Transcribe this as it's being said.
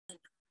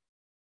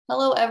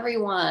Hello,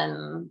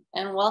 everyone,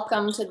 and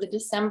welcome to the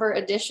December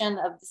edition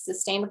of the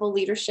Sustainable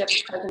Leadership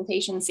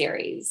Presentation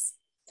Series.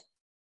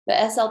 The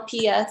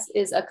SLPS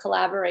is a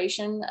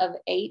collaboration of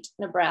 8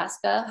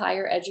 Nebraska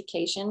higher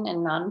education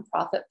and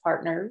nonprofit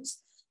partners,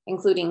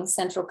 including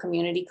Central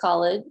Community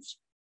College,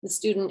 the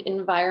Student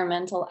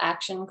Environmental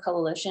Action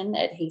Coalition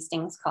at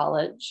Hastings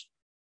College,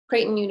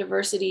 Creighton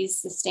University's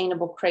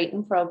Sustainable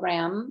Creighton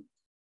Program,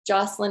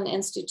 Joslin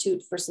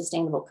Institute for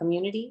Sustainable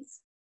Communities,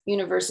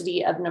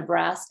 University of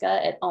Nebraska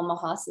at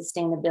Omaha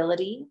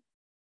Sustainability,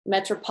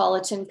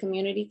 Metropolitan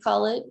Community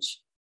College,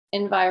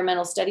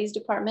 Environmental Studies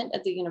Department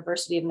at the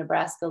University of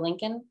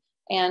Nebraska-Lincoln,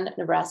 and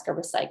Nebraska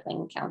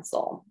Recycling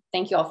Council.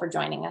 Thank you all for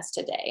joining us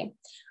today.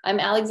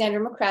 I'm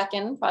Alexandra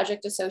McCracken,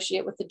 Project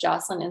Associate with the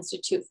Joslin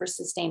Institute for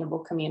Sustainable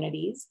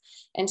Communities.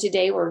 And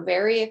today we're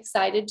very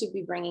excited to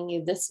be bringing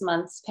you this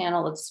month's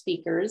panel of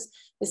speakers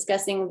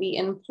discussing the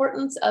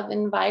importance of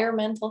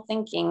environmental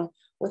thinking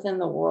within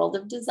the world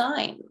of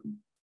design.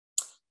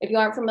 If you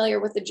aren't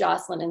familiar with the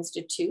Joslin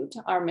Institute,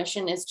 our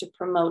mission is to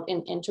promote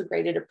an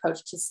integrated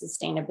approach to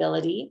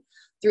sustainability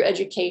through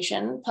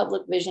education,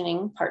 public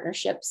visioning,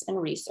 partnerships,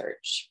 and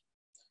research.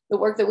 The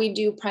work that we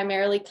do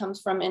primarily comes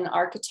from an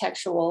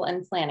architectural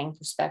and planning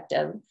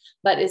perspective,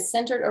 but is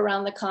centered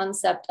around the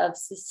concept of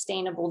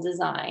sustainable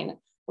design,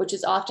 which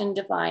is often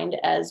defined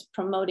as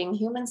promoting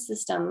human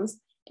systems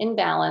in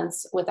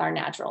balance with our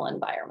natural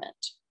environment.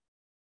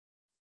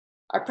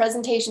 Our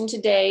presentation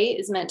today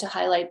is meant to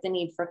highlight the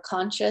need for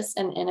conscious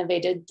and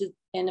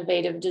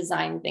innovative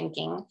design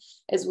thinking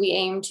as we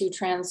aim to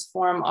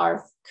transform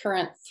our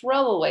current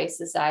throwaway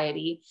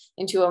society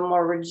into a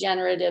more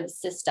regenerative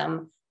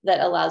system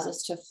that allows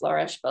us to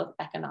flourish both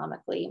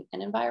economically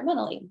and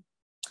environmentally.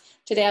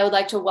 Today, I would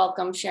like to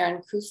welcome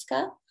Sharon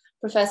Kuska,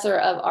 Professor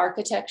of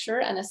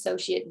Architecture and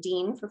Associate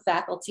Dean for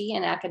Faculty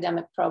and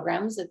Academic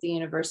Programs at the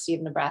University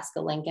of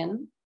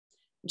Nebraska-Lincoln,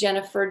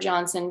 Jennifer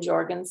Johnson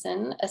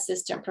Jorgensen,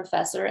 Assistant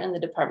Professor in the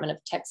Department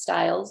of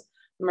Textiles,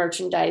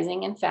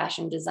 Merchandising, and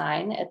Fashion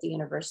Design at the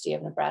University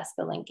of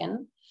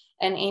Nebraska-Lincoln,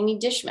 and Amy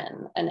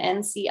Dishman, an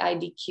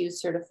NCIDQ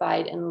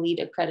certified and LEED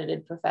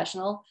accredited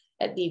professional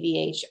at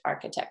BVH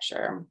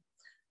Architecture.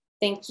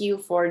 Thank you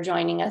for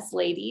joining us,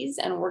 ladies,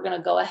 and we're going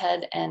to go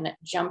ahead and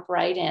jump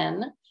right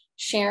in.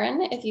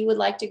 Sharon, if you would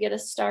like to get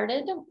us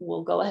started,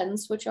 we'll go ahead and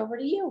switch over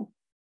to you.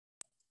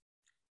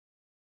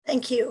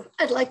 Thank you.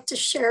 I'd like to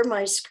share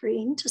my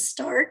screen to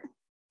start.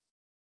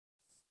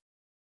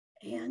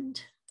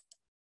 And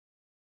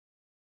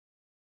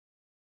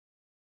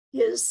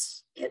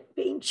is it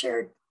being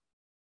shared?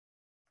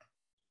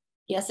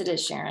 Yes, it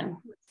is, Sharon.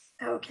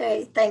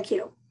 Okay, thank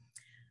you.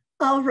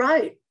 All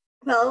right.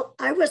 Well,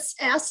 I was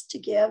asked to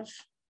give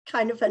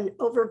kind of an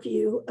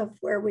overview of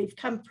where we've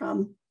come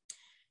from.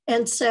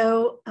 And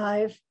so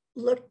I've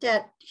looked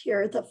at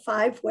here the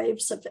 5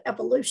 waves of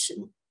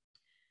evolution.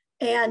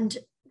 And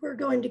we're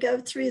going to go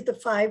through the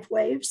 5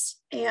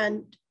 waves,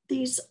 and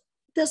this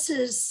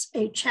is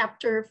a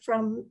chapter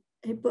from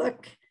a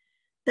book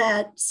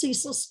that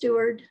Cecil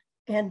Stewart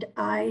and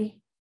I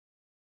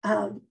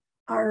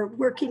are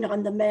working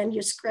on the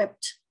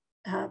manuscript.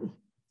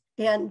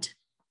 And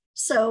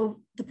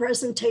so the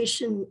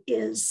presentation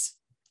is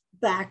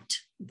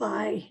backed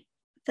by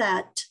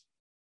that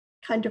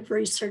kind of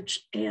research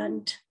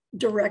and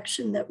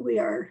direction that we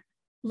are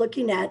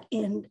looking at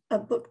in a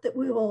book that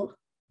we will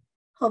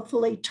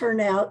hopefully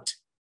turn out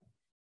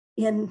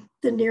in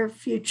the near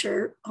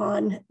future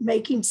on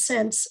making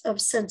sense of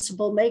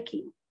sensible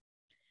making.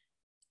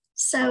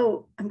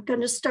 So I'm going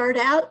to start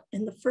out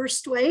in the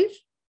first wave.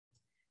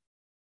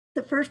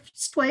 The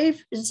first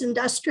wave is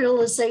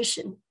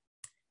industrialization.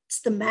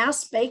 It's the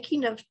mass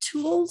making of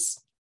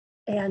tools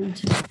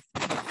and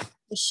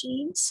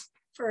machines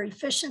for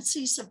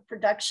efficiencies of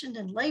production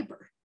and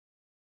labor.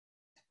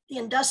 The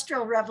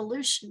Industrial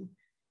Revolution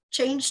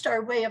changed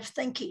our way of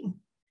thinking.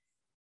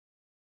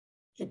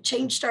 It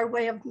changed our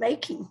way of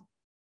making.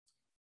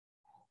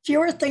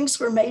 Fewer things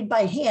were made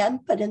by hand,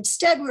 but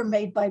instead were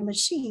made by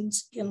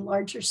machines in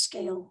larger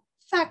scale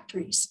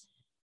factories,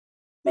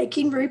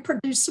 making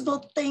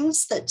reproducible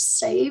things that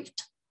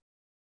saved,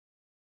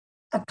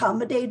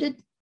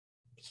 accommodated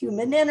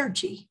human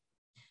energy.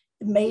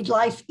 It made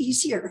life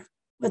easier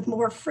with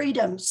more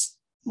freedoms,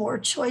 more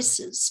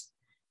choices,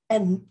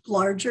 and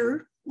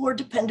larger, more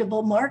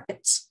dependable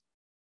markets.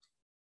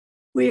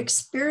 We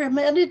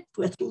experimented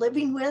with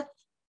living with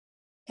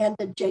and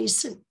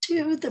adjacent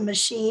to the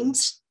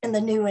machines in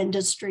the new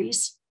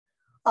industries,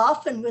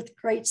 often with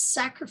great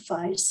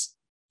sacrifice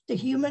to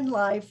human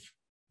life,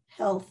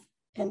 health,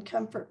 and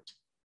comfort.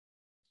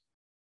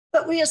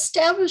 But we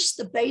established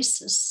the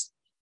basis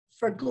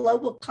for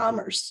global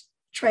commerce,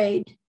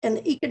 trade, and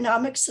the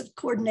economics of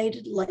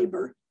coordinated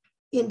labor,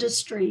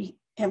 industry,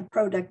 and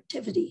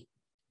productivity.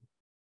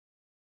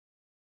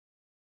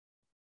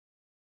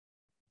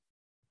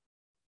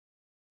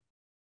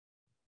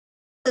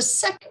 The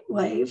second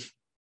wave,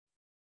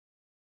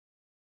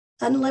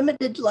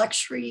 unlimited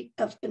luxury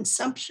of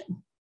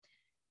consumption.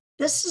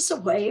 This is a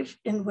wave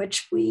in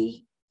which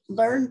we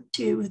learn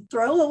to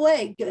throw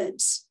away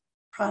goods,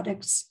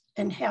 products,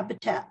 and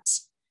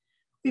habitats.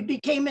 We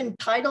became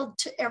entitled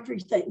to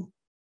everything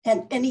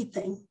and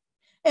anything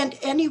and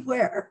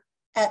anywhere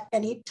at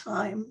any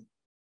time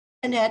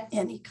and at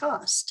any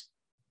cost.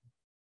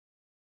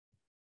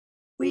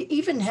 We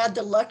even had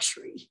the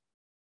luxury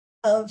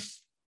of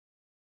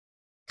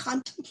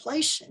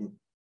contemplation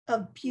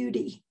of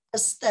beauty,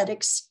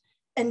 aesthetics,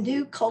 and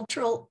new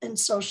cultural and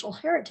social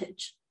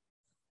heritage,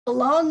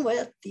 along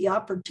with the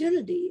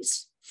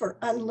opportunities for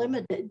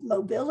unlimited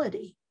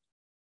mobility.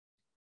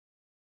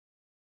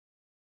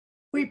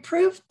 We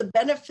proved the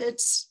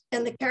benefits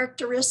and the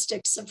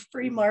characteristics of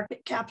free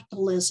market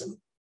capitalism,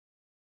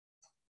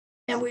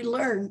 and we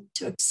learned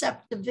to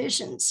accept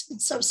divisions in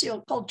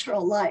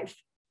sociocultural life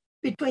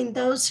between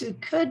those who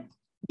could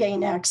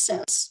gain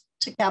access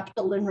to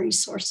capital and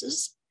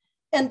resources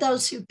and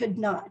those who could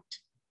not.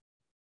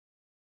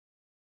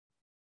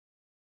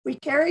 We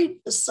carried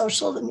the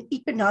social and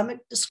economic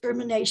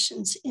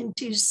discriminations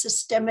into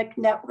systemic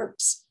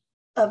networks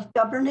of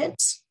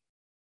governance,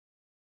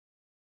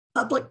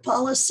 public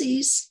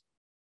policies,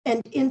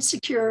 and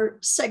insecure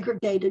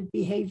segregated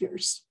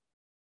behaviors.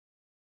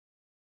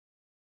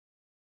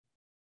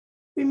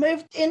 We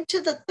moved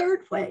into the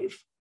third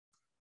wave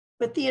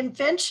with the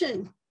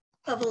invention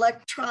of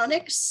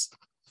electronics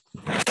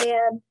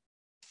and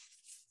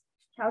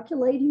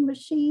calculating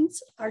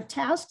machines. Our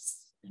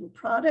tasks and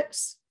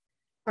products,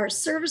 our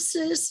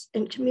services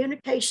and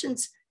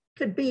communications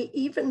could be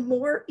even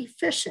more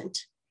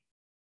efficient,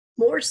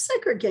 more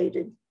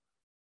segregated,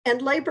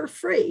 and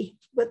labor-free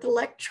with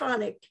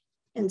electronic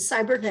and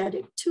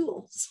cybernetic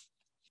tools.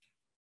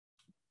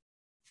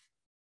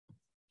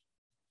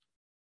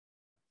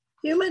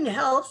 Human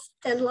health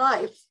and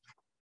life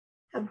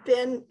have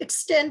been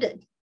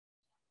extended.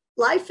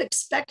 Life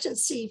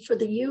expectancy for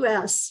the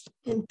US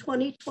in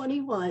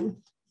 2021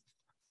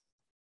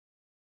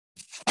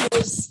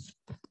 is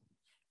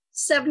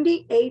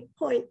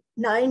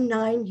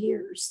 78.99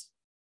 years,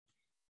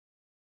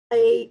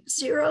 a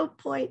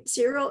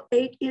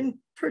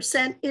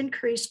 0.08%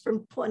 increase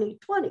from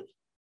 2020,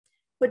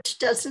 which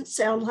doesn't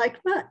sound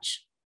like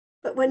much.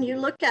 But when you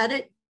look at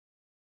it,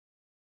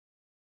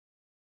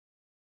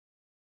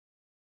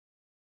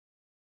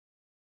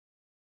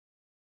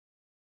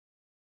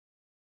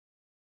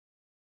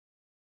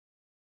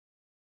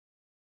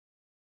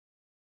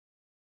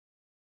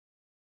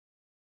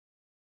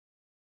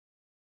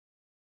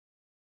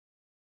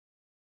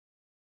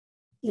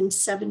 in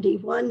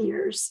 71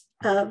 years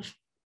of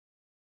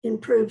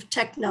improved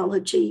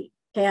technology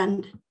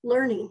and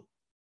learning.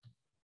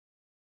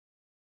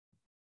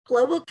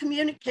 Global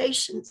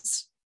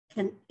communications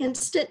and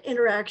instant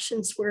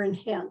interactions were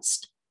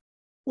enhanced.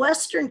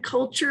 Western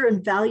culture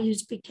and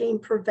values became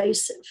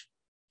pervasive.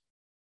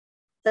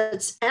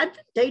 That's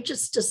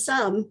advantageous to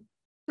some,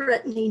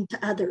 threatening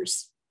to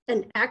others,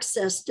 and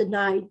access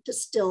denied to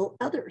still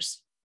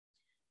others.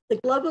 The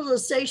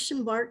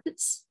globalization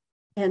markets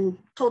and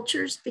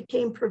cultures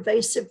became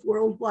pervasive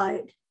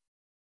worldwide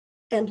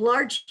and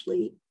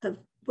largely of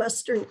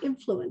Western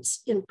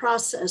influence in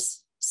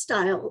process,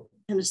 style,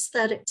 and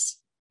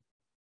aesthetics.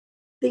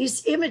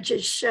 These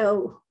images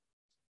show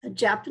a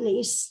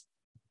Japanese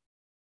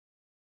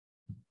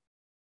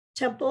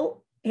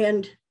temple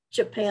and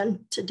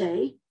Japan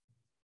today.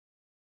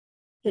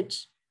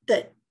 It's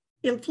the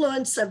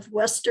influence of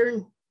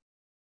Western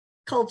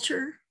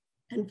culture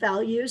and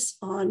values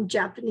on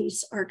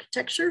Japanese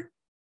architecture,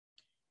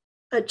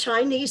 a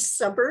Chinese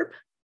suburb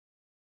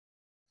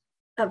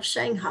of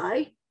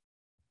Shanghai,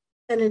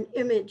 and an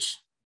image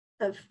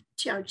of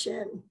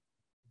Tianjin,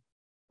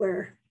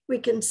 where we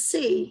can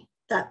see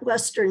that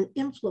Western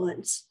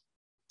influence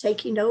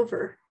taking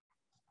over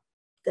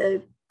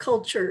the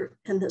culture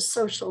and the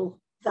social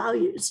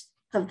values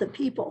of the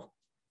people.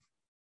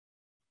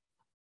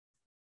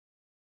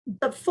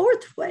 The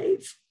fourth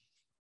wave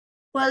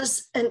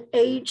was an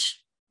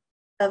age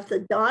of the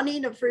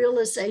dawning of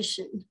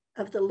realization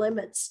of the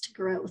limits to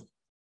growth,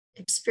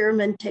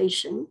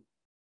 experimentation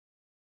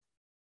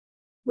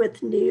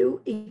with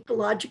new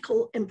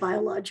ecological and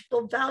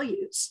biological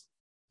values.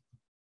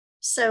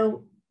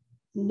 So,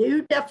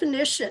 new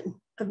definition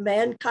of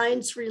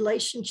mankind's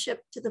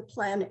relationship to the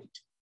planet,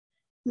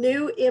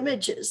 new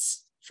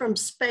images from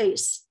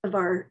space of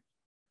our,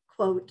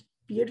 quote,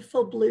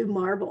 beautiful blue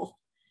marble,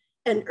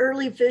 and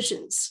early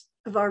visions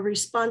of our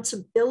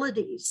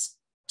responsibilities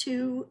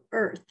to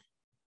Earth.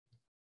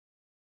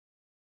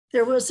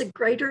 There was a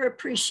greater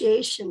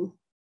appreciation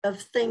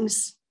of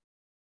things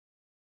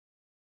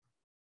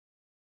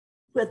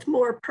with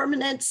more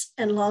permanence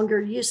and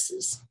longer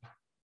uses.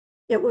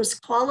 It was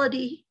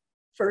quality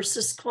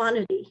versus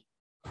quantity.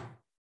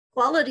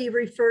 Quality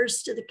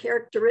refers to the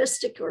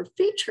characteristic or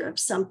feature of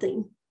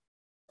something.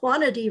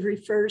 Quantity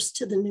refers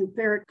to the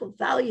numerical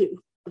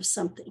value of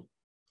something.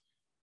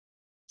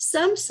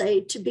 Some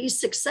say to be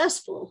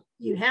successful,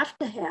 you have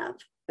to have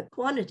a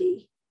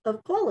quantity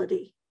of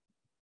quality.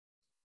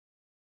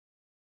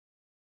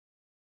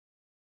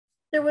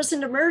 There was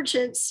an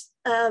emergence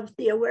of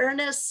the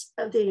awareness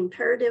of the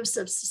imperatives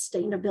of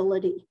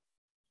sustainability,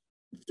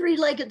 the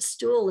three-legged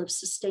stool of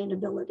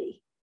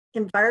sustainability.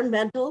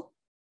 environmental,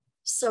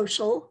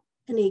 social,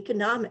 and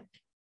economic.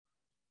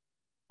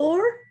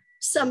 Or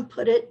some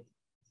put it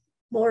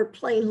more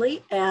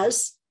plainly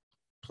as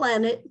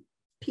planet,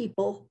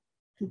 people,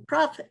 and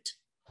profit.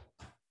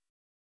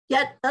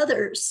 Yet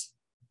others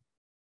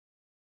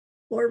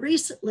more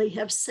recently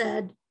have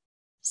said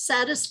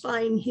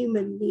satisfying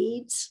human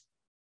needs,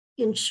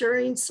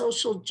 ensuring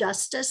social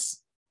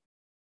justice,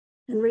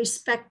 and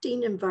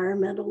respecting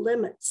environmental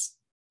limits.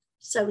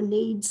 So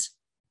needs,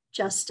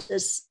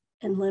 justice,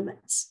 and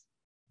limits.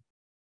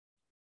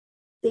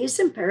 These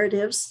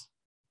imperatives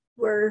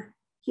were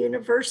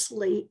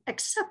universally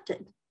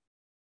accepted.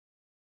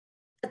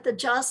 At the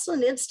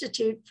Joslin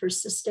Institute for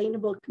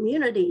Sustainable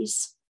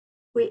Communities,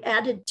 we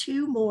added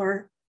 2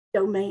 more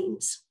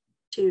domains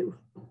to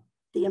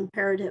the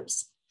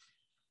imperatives.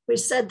 We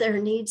said there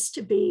needs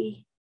to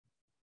be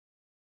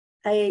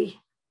a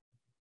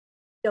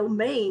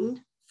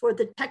domain for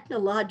the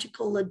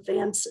technological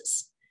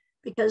advances,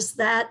 because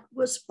that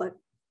was what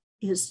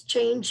is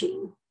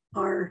changing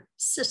our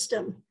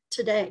system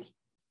today.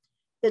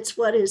 It's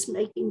what is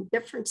making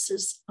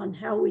differences on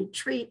how we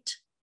treat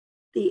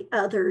the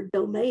other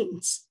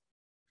domains.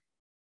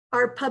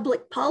 Our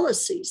public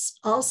policies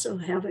also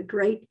have a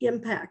great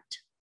impact.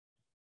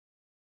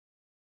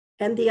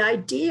 And the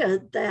idea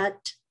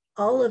that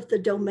all of the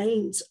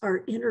domains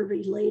are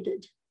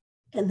interrelated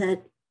and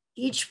that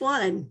each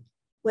one,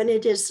 when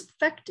it is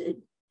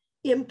affected,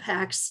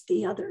 impacts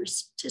the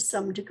others to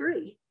some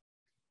degree.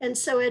 And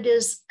so it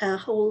is a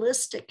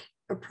holistic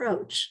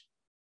approach.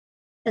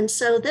 And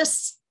so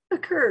this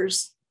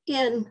occurs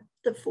in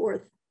the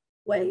 4th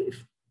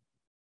wave.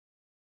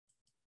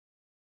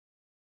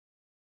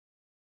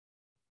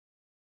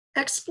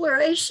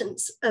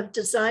 Explorations of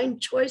design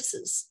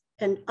choices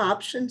and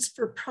options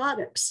for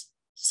products,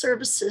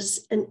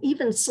 services, and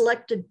even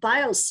selected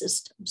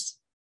biosystems.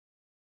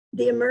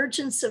 The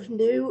emergence of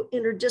new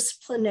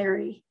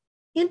interdisciplinary,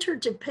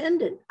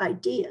 interdependent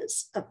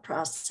ideas of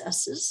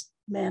processes,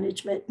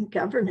 management, and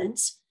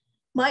governance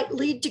might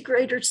lead to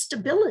greater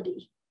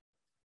stability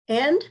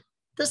and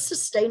the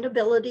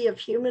sustainability of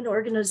human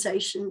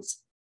organizations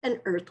and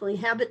earthly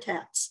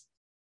habitats.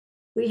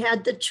 We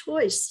had the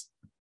choice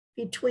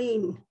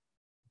between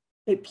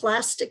a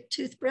plastic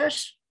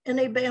toothbrush and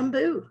a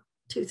bamboo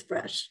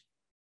toothbrush.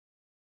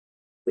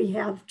 We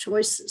have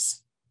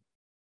choices.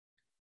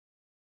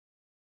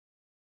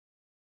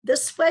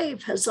 This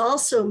wave has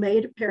also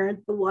made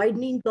apparent the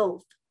widening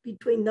gulf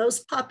between those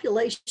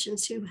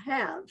populations who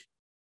have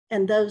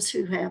and those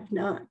who have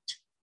not.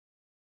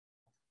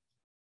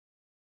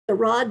 The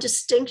raw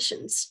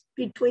distinctions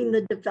between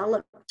the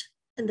developed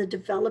and the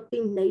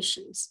developing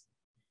nations.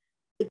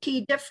 The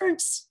key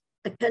difference: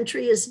 a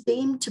country is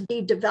deemed to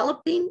be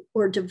developing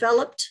or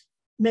developed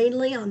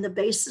mainly on the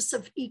basis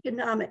of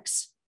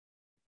economics,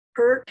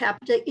 per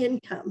capita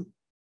income,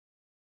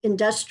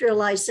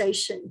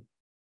 industrialization,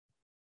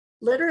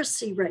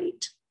 literacy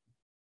rate,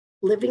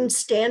 living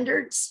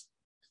standards,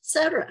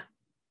 etc.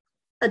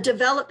 A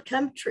developed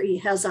country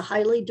has a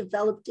highly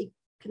developed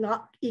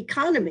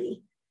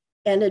economy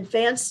and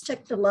advanced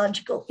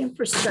technological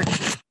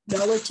infrastructure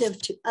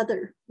relative to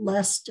other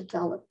less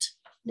developed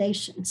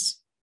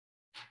nations.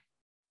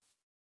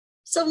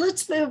 So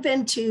let's move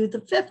into the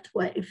 5th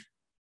wave,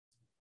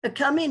 a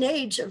coming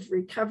age of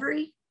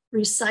recovery,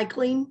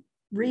 recycling,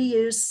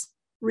 reuse,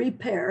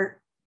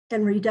 repair,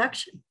 and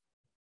reduction.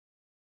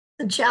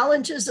 The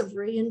challenges of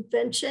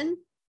reinvention,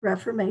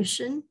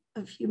 reformation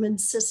of human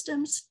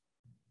systems,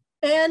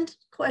 and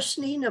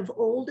questioning of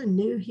old and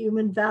new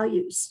human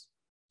values.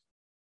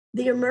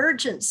 The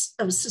emergence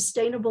of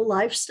sustainable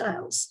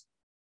lifestyles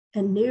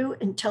and new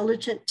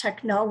intelligent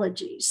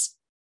technologies,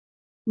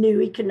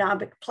 new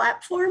economic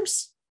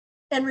platforms,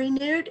 and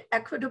renewed,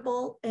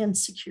 equitable, and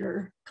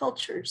secure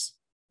cultures.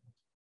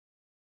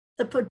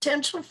 The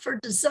potential for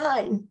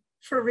design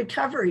for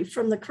recovery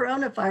from the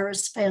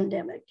coronavirus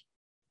pandemic,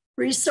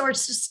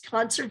 resources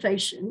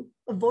conservation,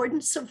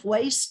 avoidance of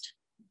waste,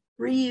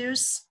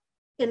 reuse,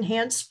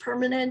 enhanced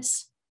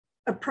permanence,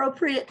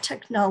 appropriate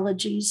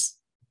technologies,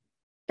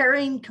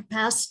 carrying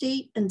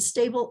capacity and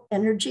stable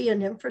energy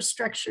and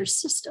infrastructure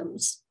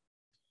systems,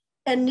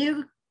 and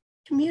new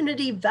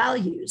community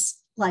values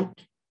like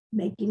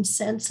making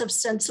sense of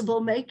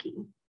sensible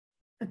making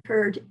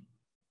occurred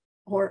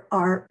or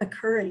are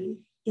occurring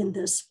in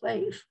this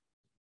wave.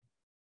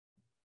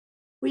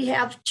 We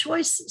have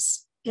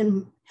choices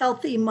in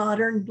healthy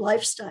modern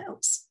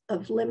lifestyles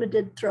of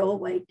limited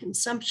throwaway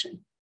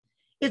consumption.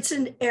 It's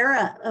an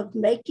era of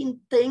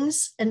making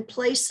things and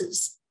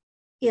places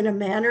in a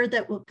manner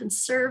that will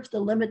conserve the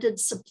limited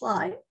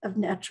supply of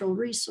natural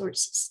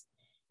resources.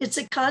 It's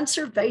a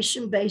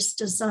conservation-based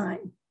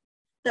design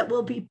that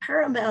will be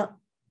paramount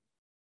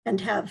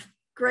and have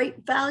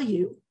great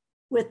value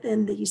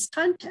within these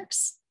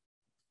contexts.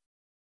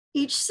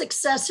 Each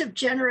successive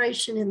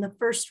generation in the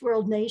first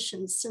world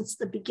nations since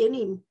the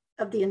beginning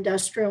of the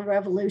Industrial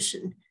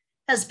Revolution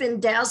has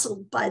been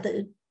dazzled by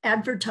the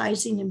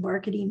advertising and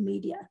marketing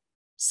media,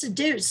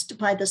 seduced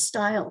by the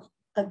style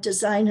of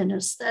design and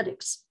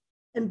aesthetics,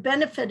 and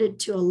benefited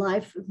to a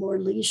life of more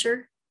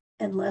leisure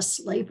and less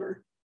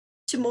labor,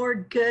 to more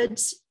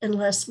goods and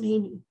less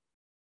meaning,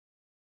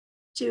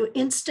 to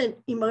instant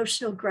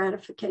emotional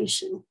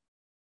gratification,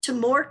 to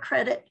more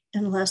credit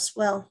and less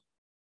wealth,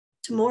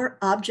 to more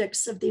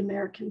objects of the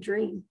American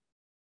dream,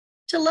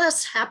 to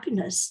less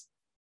happiness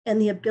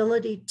and the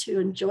ability to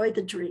enjoy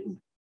the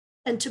dream,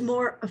 and to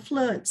more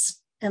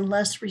affluence and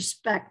less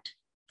respect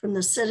from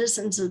the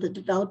citizens of the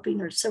developing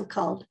or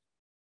so-called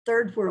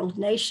third world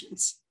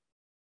nations.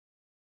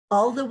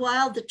 All the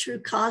while, the true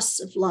costs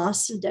of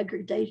loss and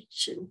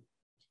degradation,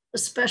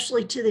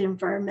 especially to the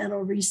environmental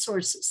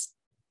resources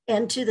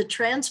and to the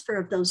transfer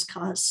of those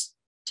costs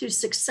to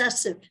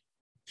successive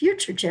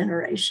future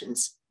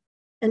generations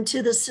and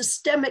to the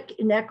systemic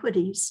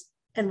inequities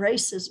and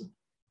racism,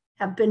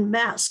 have been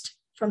masked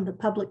from the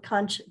public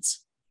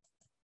conscience.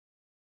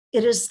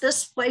 It is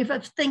this wave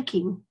of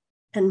thinking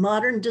and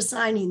modern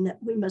designing that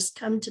we must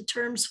come to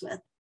terms with.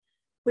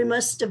 We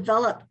must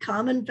develop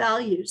common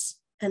values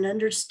and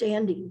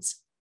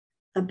understandings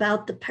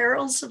about the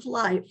perils of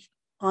life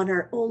on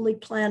our only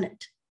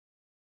planet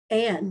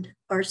and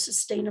our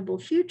sustainable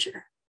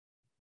future.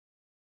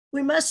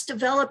 We must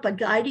develop a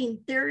guiding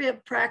theory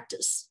of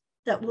practice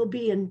that will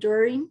be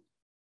enduring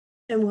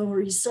and will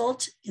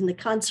result in the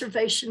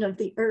conservation of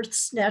the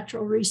Earth's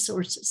natural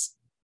resources,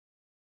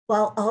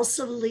 while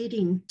also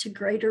leading to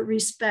greater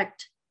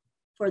respect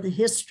for the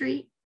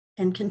history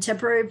and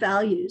contemporary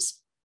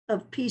values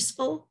of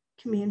peaceful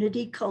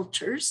community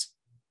cultures,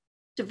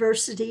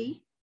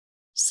 diversity,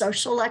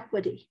 social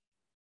equity,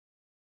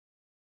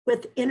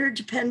 with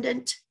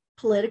interdependent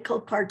political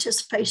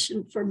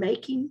participation for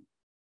making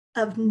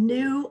of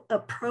new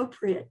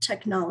appropriate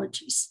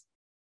technologies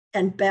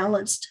and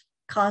balanced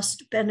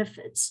cost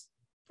benefits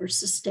for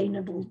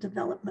sustainable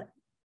development.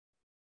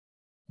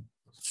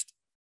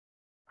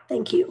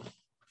 Thank you.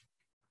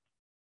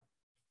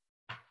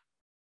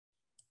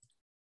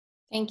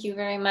 Thank you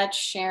very much,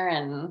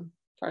 Sharon,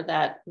 for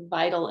that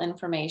vital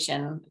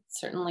information. It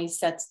certainly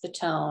sets the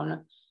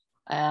tone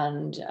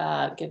and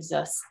gives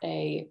us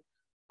a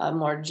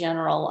more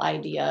general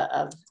idea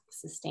of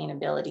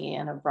sustainability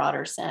in a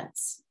broader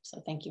sense.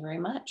 So thank you very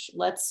much.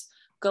 Let's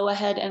go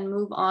ahead and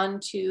move on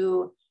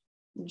to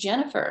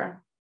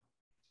Jennifer.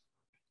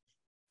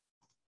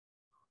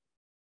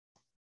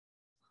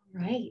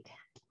 All right.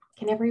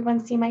 Can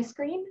everyone see my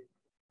screen?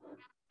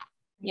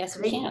 Yes,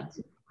 we can.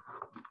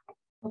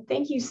 Well,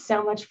 thank you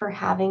so much for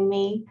having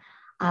me.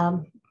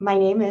 My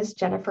name is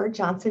Jennifer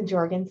Johnson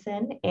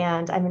Jorgensen,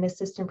 and I'm an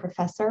assistant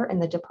professor in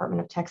the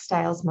Department of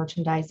Textiles,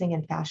 Merchandising,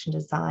 and Fashion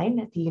Design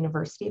at the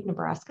University of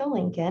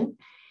Nebraska-Lincoln.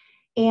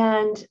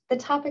 And the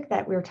topic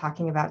that we're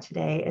talking about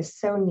today is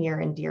so near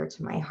and dear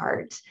to my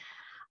heart.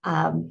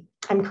 I'm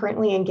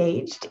currently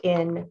engaged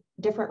in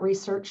different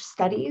research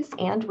studies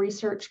and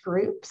research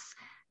groups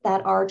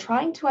that are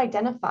trying to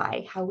identify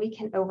how we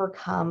can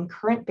overcome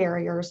current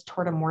barriers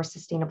toward a more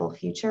sustainable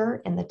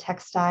future in the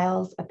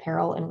textiles,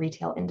 apparel, and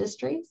retail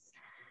industries.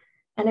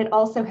 And it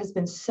also has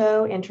been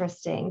so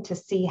interesting to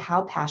see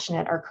how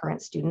passionate our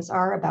current students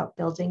are about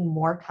building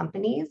more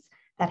companies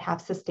that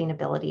have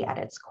sustainability at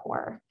its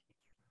core.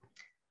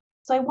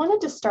 So I wanted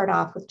to start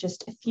off with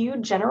just a few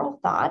general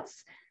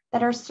thoughts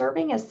that are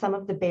serving as some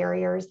of the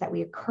barriers that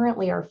we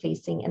currently are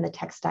facing in the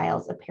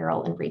textiles,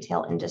 apparel, and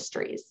retail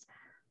industries.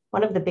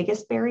 One of the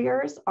biggest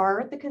barriers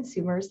are the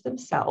consumers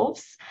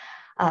themselves.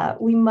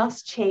 We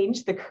must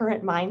change the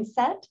current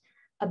mindset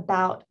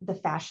about the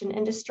fashion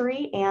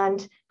industry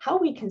and how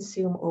we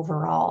consume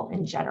overall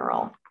in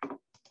general.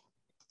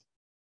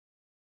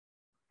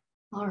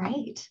 All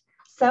right,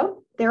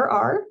 so there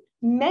are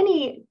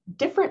many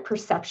different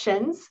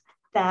perceptions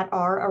that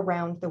are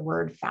around the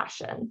word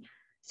fashion.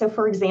 So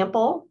for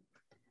example,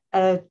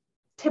 a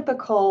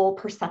typical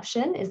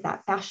perception is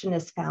that fashion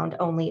is found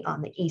only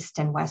on the East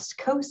and West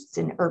coasts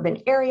in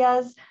urban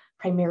areas,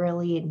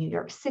 primarily in New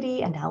York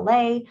City and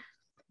LA.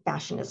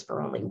 Fashion is for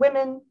only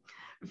women.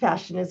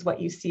 Fashion is what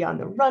you see on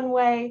the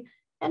runway.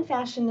 And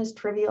fashion is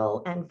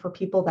trivial and for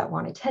people that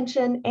want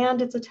attention,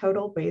 and it's a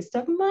total waste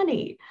of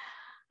money.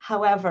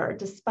 However,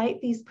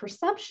 despite these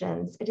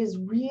perceptions, it is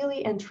really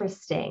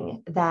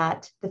interesting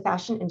that the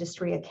fashion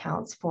industry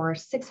accounts for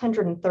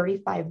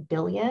 $635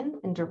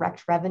 billion in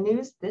direct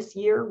revenues this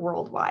year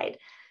worldwide.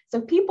 So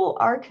people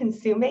are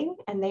consuming,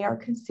 and they are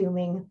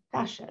consuming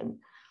fashion.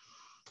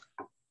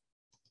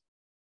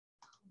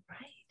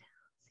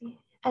 Right.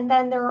 And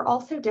then there are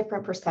also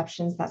different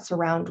perceptions that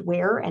surround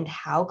where and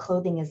how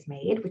clothing is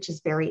made, which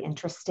is very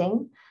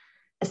interesting.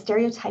 A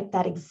stereotype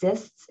that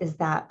exists is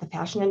that the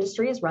fashion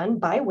industry is run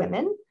by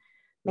women.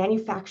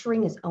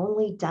 Manufacturing is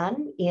only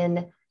done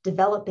in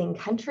developing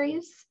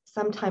countries,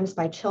 sometimes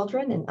by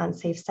children in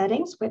unsafe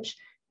settings, which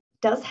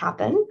does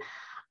happen.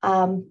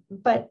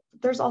 But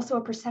there's also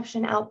a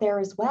perception out there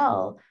as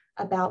well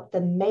about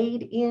the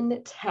made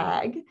in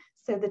tag.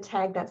 So the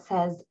tag that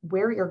says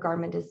where your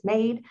garment is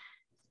made.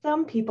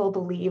 Some people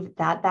believe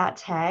that that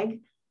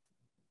tag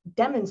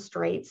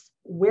demonstrates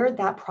where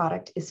that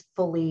product is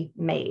fully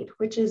made,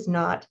 which is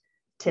not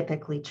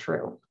typically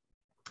true.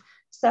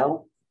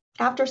 So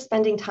After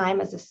spending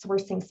time as a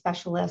sourcing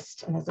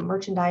specialist and as a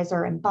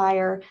merchandiser and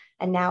buyer,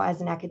 and now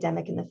as an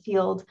academic in the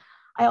field,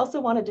 I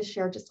also wanted to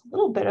share just a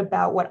little bit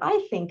about what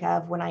I think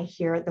of when I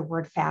hear the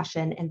word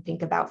fashion and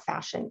think about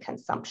fashion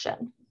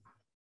consumption.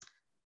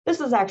 This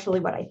is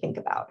actually what I think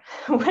about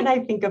when I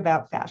think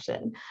about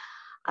fashion.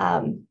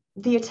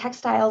 The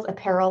textiles,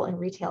 apparel, and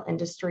retail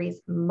industries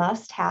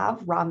must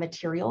have raw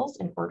materials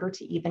in order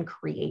to even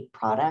create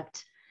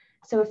product.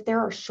 So if there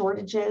are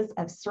shortages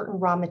of certain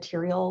raw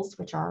materials,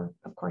 which are,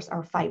 of course,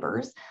 our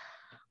fibers,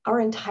 our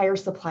entire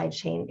supply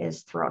chain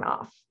is thrown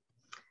off.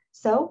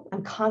 So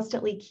I'm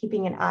constantly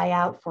keeping an eye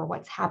out for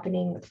what's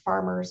happening with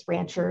farmers,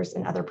 ranchers,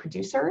 and other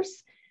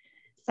producers.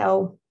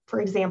 So, for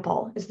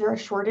example, is there a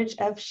shortage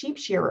of sheep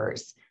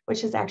shearers,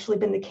 which has actually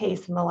been the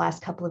case in the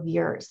last couple of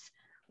years?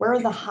 Where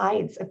are the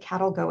hides of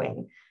cattle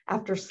going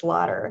after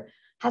slaughter?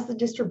 Has the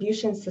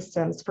distribution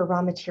systems for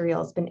raw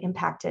materials been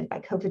impacted by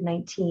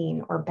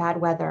COVID-19 or bad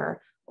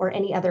weather or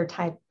any other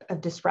type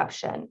of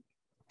disruption?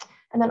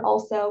 And then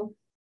also,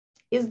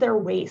 is there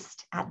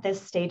waste at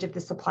this stage of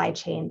the supply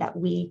chain that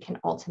we can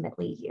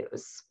ultimately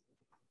use?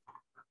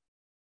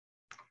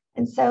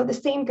 And so the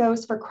same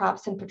goes for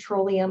crops and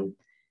petroleum.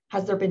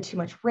 Has there been too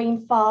much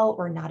rainfall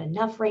or not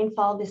enough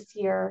rainfall this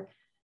year?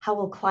 How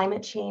will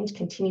climate change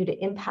continue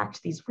to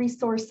impact these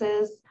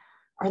resources?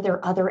 Are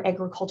there other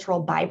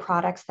agricultural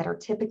byproducts that are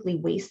typically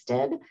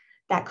wasted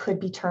that could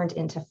be turned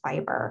into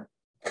fiber?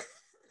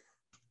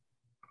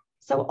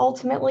 So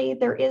ultimately,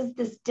 there is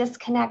this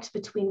disconnect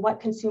between what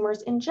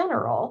consumers in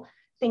general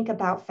think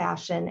about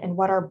fashion and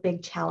what our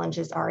big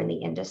challenges are in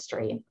the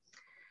industry.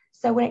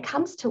 So when it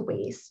comes to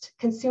waste,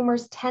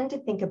 consumers tend to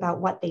think about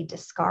what they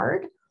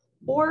discard,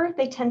 or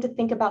they tend to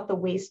think about the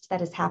waste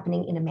that is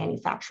happening in a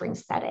manufacturing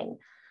setting,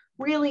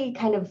 really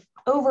kind of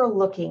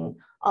overlooking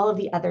all of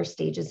the other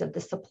stages of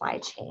the supply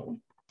chain.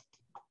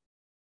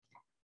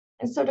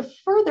 And so to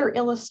further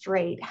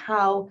illustrate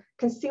how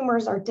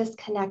consumers are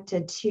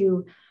disconnected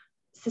to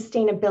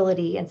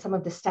sustainability and some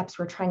of the steps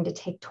we're trying to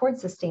take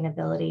towards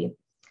sustainability,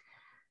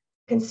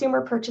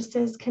 consumer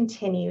purchases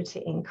continue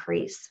to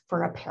increase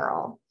for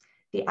apparel.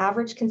 The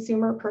average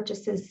consumer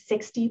purchases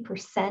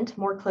 60%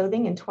 more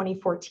clothing in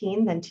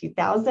 2014 than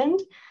 2000.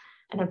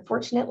 And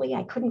unfortunately,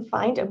 I couldn't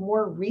find a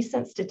more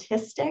recent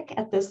statistic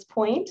at this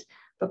point,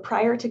 but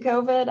prior to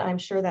COVID, I'm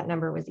sure that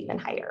number was even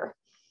higher.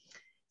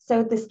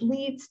 So this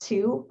leads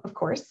to, of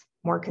course,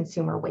 more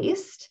consumer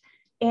waste,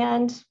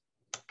 and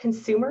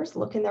consumers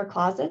look in their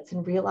closets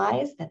and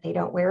realize that they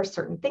don't wear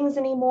certain things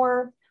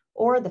anymore,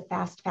 or the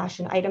fast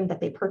fashion item that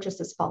they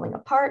purchase is falling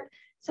apart.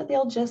 So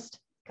they'll just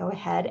go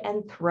ahead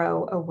and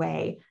throw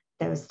away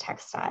those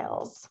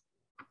textiles.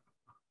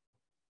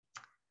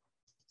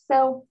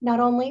 So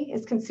not only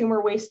is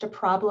consumer waste a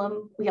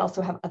problem, we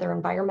also have other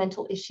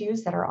environmental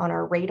issues that are on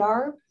our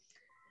radar.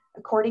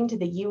 According to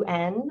the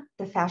UN,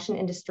 the fashion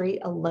industry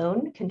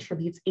alone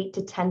contributes 8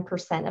 to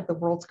 10% of the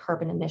world's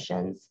carbon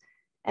emissions,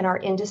 and our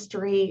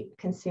industry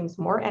consumes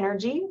more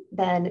energy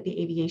than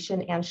the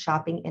aviation and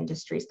shopping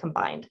industries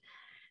combined.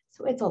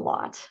 So it's a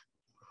lot.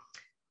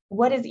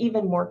 What is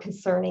even more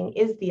concerning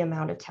is the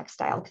amount of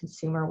textile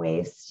consumer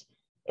waste.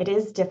 It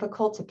is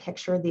difficult to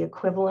picture the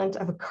equivalent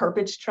of a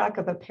garbage truck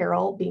of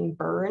apparel being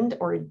burned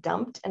or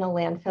dumped in a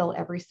landfill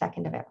every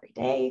second of every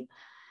day.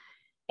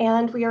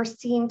 And we are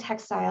seeing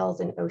textiles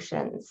in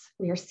oceans.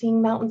 We are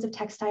seeing mountains of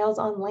textiles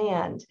on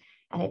land,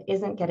 and it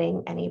isn't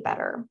getting any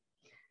better.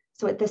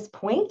 So at this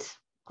point,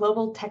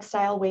 global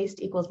textile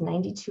waste equals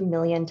 92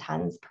 million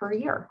tons per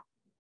year.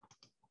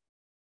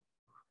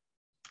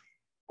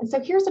 And so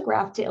here's a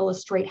graph to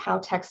illustrate how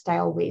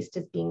textile waste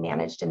is being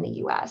managed in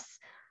the US.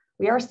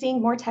 We are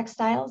seeing more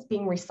textiles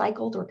being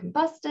recycled or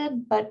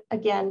combusted, but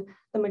again,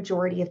 the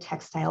majority of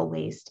textile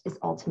waste is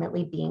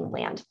ultimately being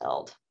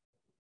landfilled.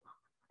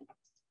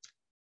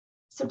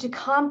 So to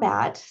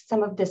combat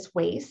some of this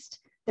waste,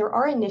 there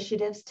are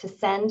initiatives to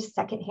send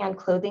secondhand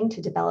clothing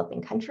to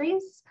developing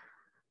countries.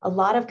 A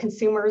lot of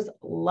consumers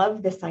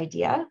love this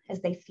idea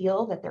as they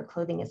feel that their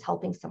clothing is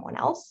helping someone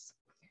else.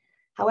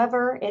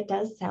 However, it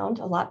does sound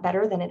a lot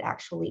better than it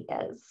actually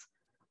is.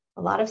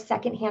 A lot of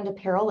secondhand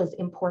apparel is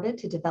imported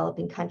to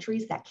developing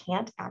countries that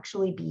can't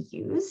actually be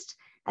used,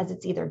 as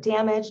it's either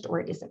damaged or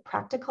it isn't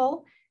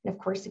practical. And of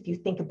course, if you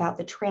think about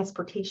the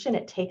transportation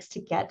it takes to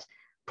get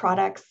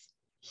products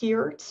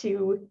here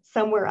to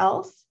somewhere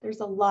else,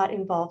 there's a lot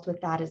involved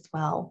with that as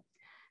well.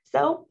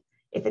 So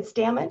if it's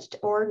damaged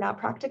or not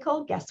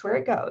practical, guess where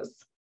it goes?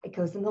 It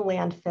goes in the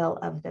landfill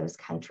of those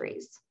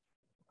countries.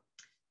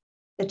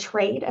 The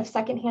trade of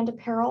secondhand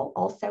apparel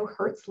also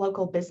hurts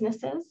local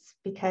businesses,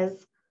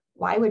 because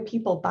why would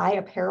people buy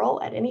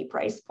apparel at any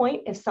price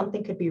point if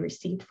something could be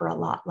received for a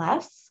lot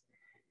less?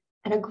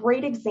 And a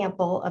great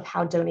example of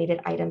how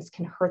donated items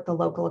can hurt the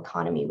local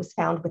economy was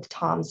found with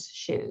Tom's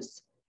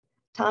shoes.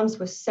 Tom's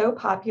was so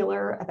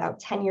popular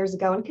about 10 years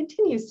ago and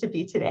continues to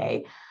be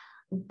today.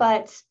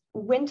 But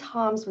when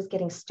Tom's was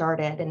getting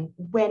started and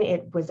when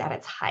it was at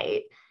its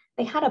height,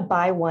 they had a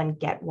buy one,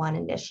 get one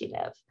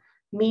initiative,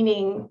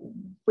 meaning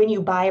when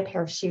you buy a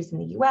pair of shoes in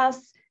the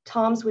US,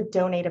 Tom's would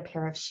donate a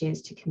pair of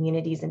shoes to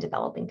communities in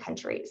developing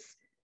countries.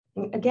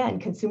 And again,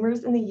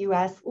 consumers in the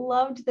US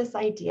loved this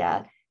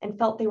idea and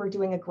felt they were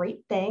doing a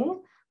great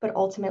thing, but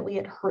ultimately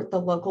it hurt the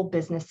local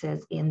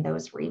businesses in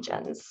those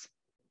regions.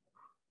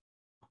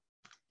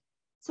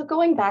 So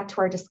going back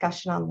to our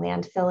discussion on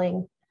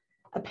landfilling,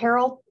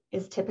 apparel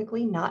is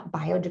typically not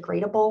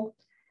biodegradable.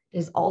 It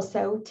is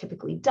also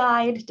typically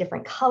dyed,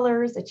 different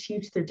colors,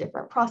 achieved through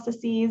different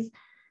processes,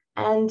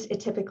 and it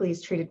typically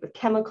is treated with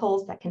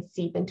chemicals that can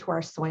seep into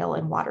our soil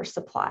and water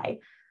supply.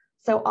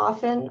 So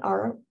often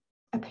our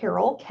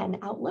apparel can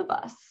outlive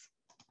us,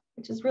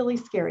 which is really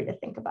scary to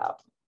think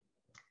about.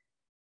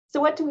 So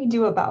what do we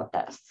do about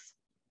this?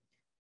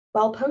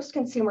 While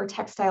post-consumer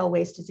textile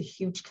waste is a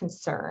huge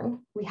concern,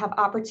 we have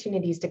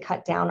opportunities to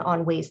cut down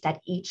on waste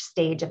at each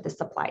stage of the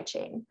supply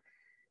chain.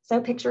 So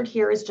pictured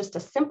here is just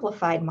a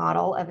simplified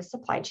model of a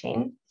supply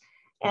chain.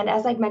 And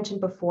as I'd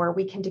mentioned before,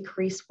 we can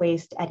decrease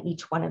waste at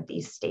each one of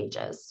these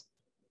stages.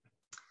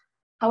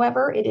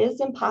 However, it is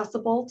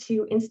impossible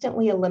to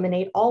instantly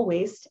eliminate all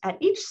waste at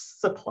each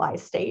supply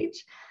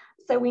stage,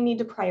 so we need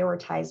to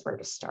prioritize where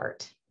to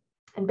start.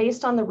 And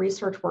based on the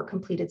research work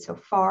completed so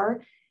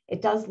far,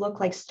 it does look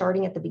like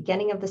starting at the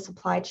beginning of the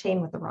supply chain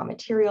with the raw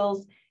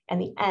materials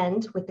and the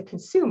end with the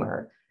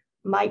consumer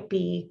might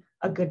be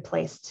a good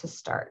place to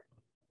start.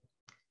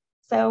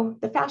 So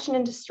the fashion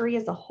industry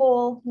as a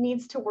whole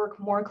needs to work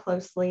more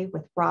closely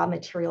with raw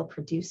material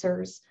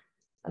producers.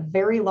 A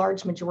very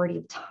large majority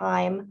of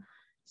time,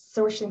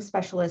 sourcing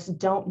specialists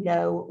don't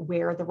know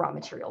where the raw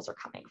materials are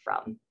coming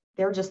from.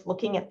 They're just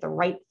looking at the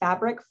right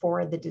fabric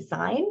for the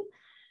design.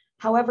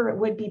 However, it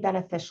would be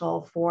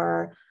beneficial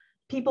for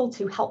people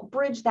to help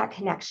bridge that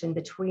connection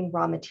between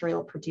raw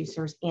material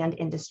producers and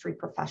industry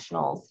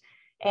professionals.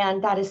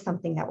 And that is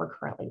something that we're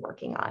currently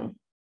working on.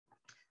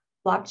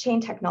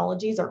 Blockchain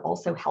technologies are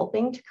also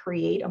helping to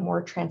create a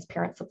more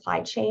transparent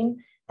supply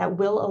chain that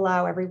will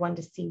allow everyone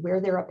to see where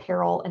their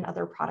apparel and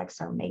other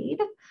products are made.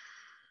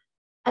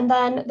 And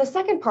then the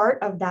second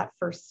part of that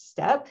first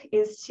step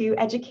is to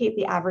educate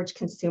the average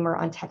consumer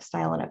on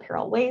textile and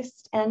apparel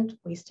waste and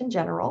waste in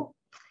general.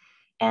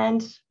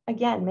 And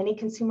again, many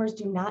consumers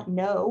do not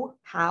know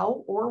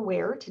how or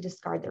where to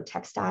discard their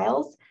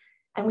textiles.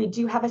 And we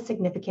do have a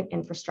significant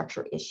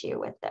infrastructure issue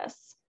with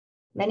this.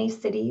 Many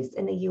cities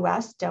in the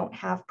US don't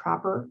have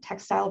proper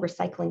textile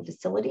recycling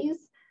facilities,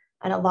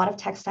 and a lot of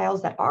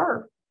textiles that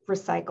are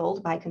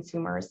recycled by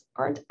consumers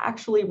aren't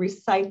actually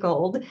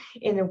recycled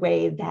in a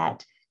way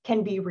that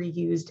can be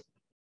reused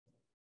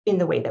in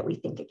the way that we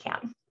think it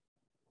can.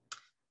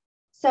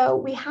 So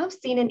we have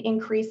seen an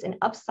increase in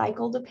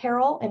upcycled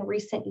apparel in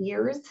recent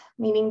years,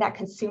 meaning that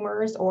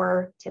consumers,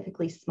 or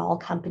typically small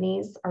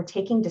companies, are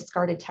taking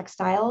discarded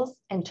textiles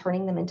and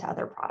turning them into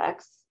other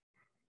products.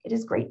 It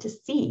is great to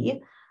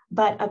see,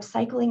 but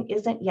upcycling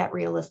isn't yet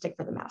realistic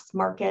for the mass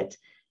market,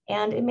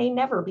 and it may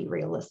never be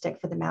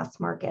realistic for the mass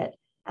market,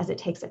 as it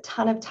takes a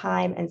ton of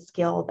time and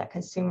skill that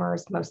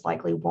consumers most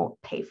likely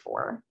won't pay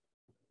for.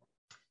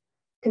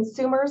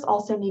 Consumers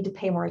also need to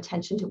pay more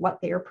attention to what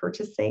they are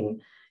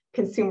purchasing.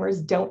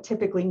 Consumers don't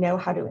typically know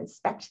how to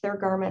inspect their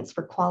garments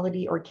for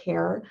quality or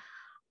care,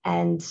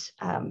 and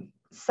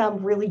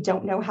some really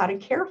don't know how to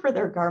care for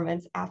their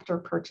garments after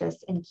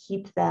purchase and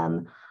keep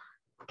them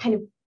kind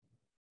of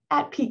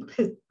at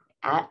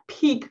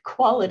peak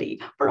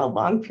quality for a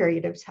long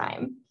period of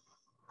time.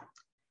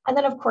 And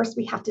then of course,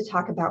 we have to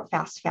talk about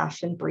fast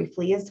fashion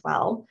briefly as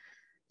well.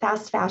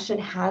 Fast fashion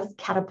has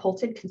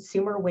catapulted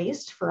consumer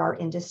waste for our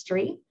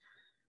industry.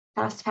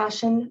 Fast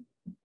fashion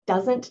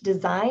doesn't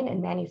design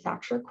and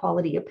manufacture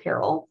quality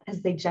apparel,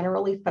 as they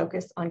generally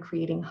focus on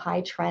creating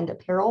high trend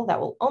apparel that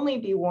will only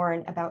be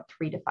worn about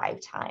 3 to 5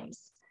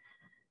 times.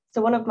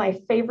 So one of my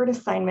favorite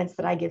assignments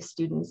that I give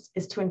students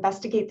is to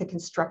investigate the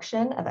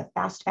construction of a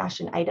fast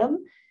fashion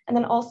item, and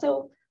then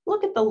also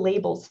look at the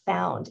labels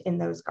found in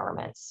those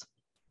garments.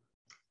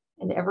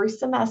 And every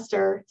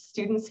semester,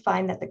 students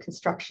find that the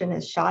construction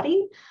is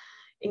shoddy,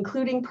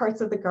 including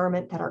parts of the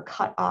garment that are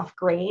cut off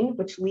grain,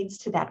 which leads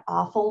to that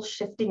awful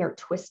shifting or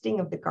twisting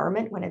of the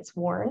garment when it's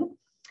worn,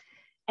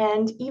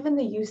 and even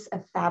the use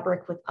of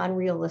fabric with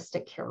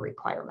unrealistic care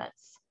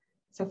requirements.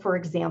 So for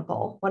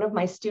example, one of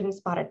my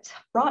students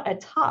brought a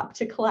top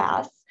to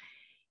class,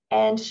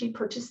 and she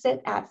purchased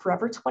it at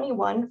Forever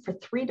 21 for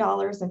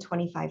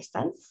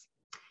 $3.25,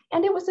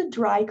 and it was a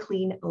dry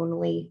clean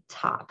only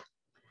top.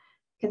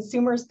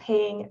 Consumers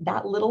paying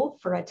that little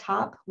for a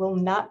top will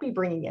not be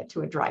bringing it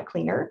to a dry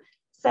cleaner,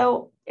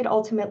 so it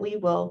ultimately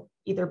will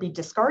either be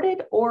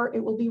discarded or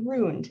it will be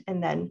ruined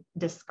and then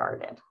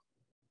discarded.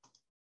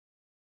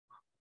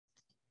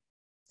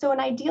 So an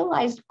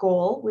idealized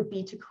goal would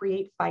be to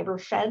create fiber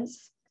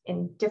sheds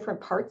in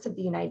different parts of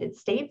the United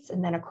States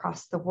and then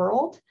across the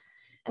world.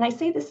 And I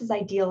say this is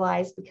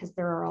idealized because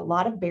there are a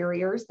lot of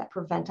barriers that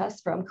prevent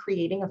us from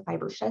creating a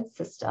fiber shed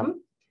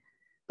system.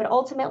 But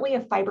ultimately,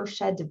 a fiber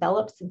shed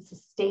develops and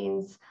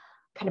sustains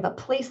kind of a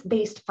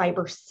place-based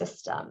fiber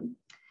system.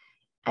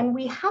 And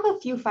we have a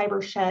few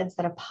fiber sheds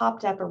that have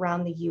popped up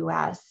around the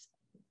US,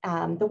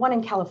 the one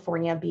in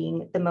California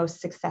being the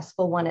most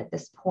successful one at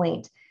this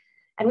point.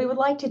 And we would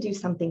like to do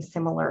something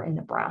similar in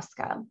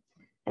Nebraska.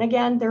 And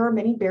again, there are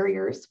many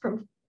barriers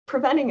from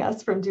preventing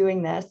us from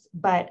doing this,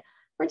 but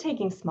we're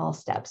taking small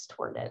steps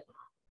toward it.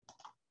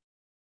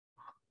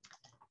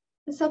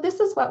 So this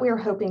is what we are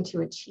hoping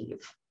to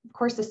achieve. Of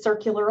course, the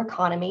circular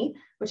economy,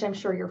 which I'm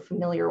sure you're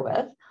familiar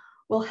with,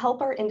 will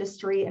help our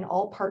industry and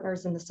all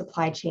partners in the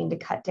supply chain to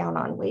cut down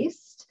on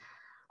waste.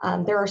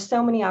 There are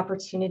so many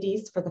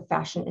opportunities for the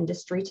fashion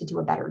industry to do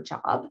a better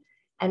job,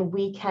 and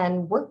we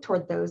can work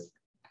toward those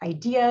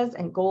ideas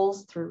and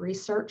goals through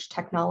research,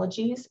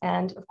 technologies,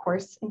 and of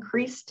course,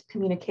 increased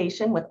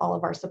communication with all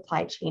of our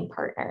supply chain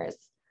partners.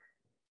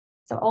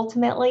 So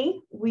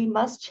ultimately, we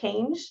must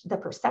change the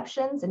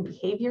perceptions and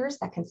behaviors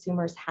that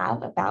consumers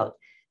have about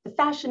the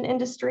fashion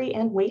industry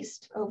and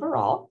waste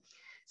overall,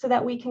 so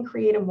that we can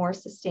create a more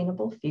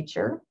sustainable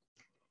future.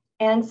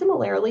 And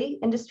similarly,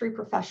 industry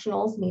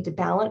professionals need to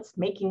balance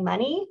making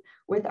money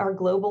with our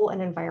global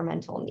and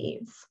environmental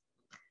needs.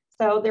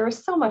 So there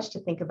is so much to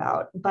think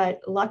about, but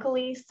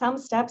luckily some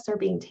steps are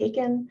being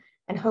taken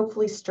and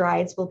hopefully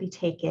strides will be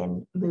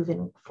taken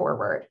moving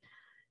forward.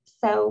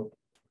 So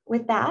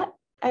with that,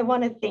 I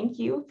want to thank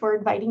you for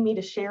inviting me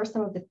to share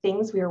some of the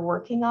things we are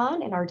working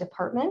on in our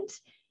department.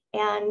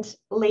 And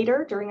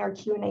later during our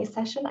Q&A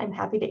session, I'm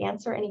happy to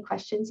answer any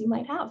questions you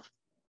might have.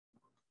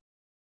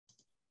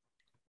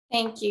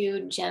 Thank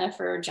you,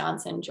 Jennifer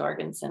Johnson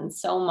Jorgensen,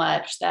 so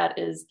much. That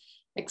is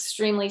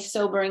extremely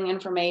sobering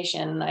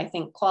information. I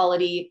think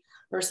quality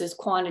versus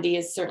quantity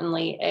is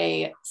certainly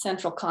a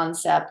central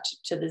concept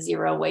to the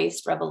zero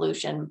waste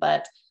revolution,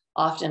 but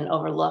often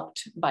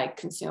overlooked by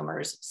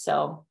consumers.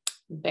 So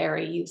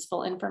very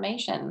useful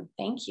information.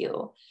 Thank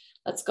you.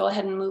 Let's go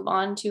ahead and move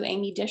on to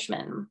Amy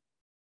Dishman.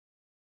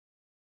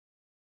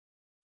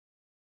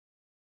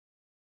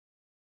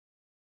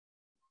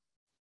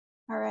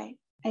 All right,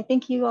 I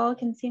think you all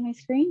can see my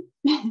screen.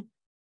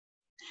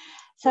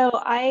 So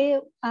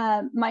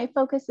my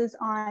focus is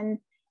on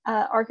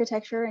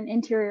architecture and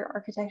interior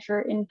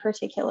architecture in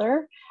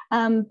particular,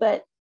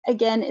 but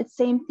again, it's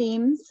same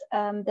themes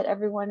that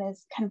everyone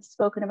has kind of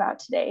spoken about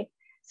today.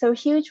 So a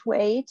huge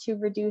way to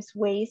reduce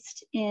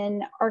waste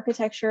in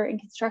architecture and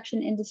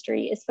construction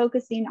industry is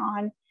focusing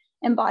on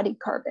embodied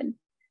carbon.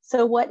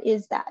 So what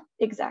is that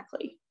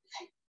exactly?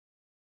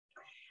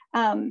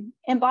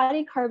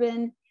 Embodied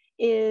carbon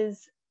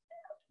is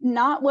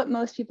not what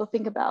most people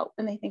think about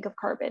when they think of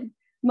carbon.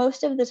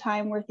 Most of the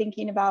time we're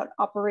thinking about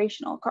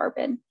operational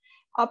carbon.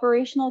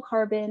 Operational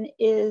carbon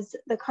is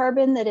the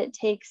carbon that it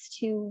takes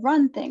to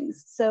run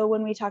things. So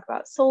when we talk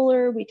about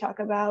solar, we talk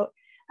about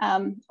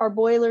our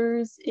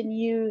boilers in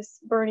use,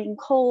 burning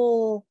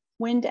coal,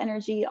 wind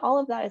energy, all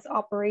of that is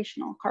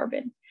operational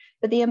carbon.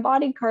 But the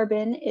embodied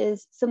carbon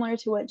is similar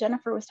to what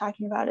Jennifer was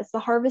talking about. It's the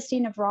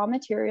harvesting of raw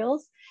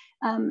materials.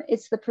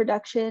 It's the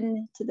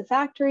production to the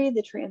factory,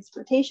 the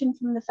transportation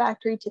from the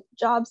factory to the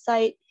job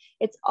site.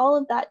 It's all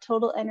of that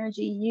total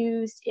energy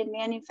used in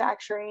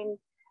manufacturing,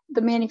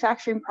 the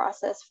manufacturing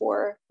process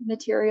for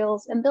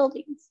materials and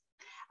buildings.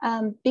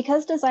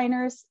 Because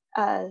designers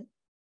kind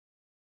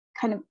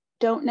of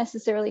don't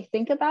necessarily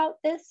think about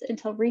this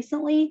until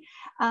recently,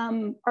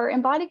 our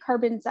embodied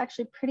carbon is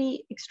actually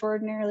pretty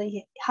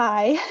extraordinarily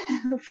high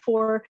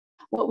for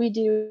what we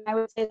do. I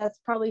would say that's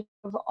probably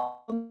of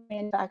all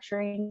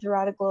manufacturing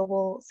throughout a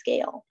global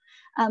scale.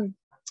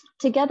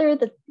 Together,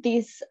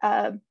 these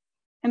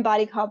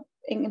embodied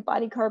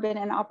carbon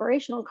and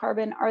operational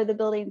carbon are the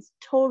building's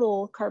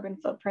total carbon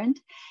footprint.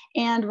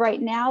 And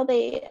right now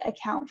they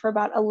account for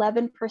about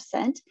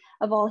 11%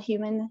 of all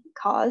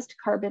human-caused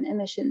carbon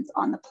emissions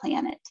on the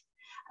planet.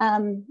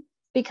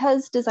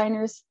 Because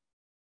designers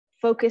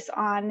focus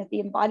on the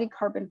embodied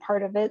carbon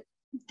part of it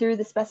through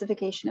the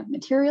specification of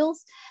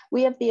materials,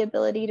 we have the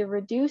ability to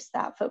reduce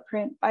that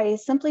footprint by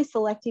simply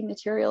selecting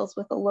materials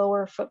with a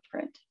lower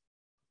footprint.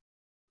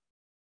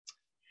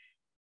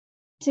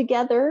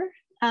 Together,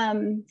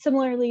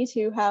 similarly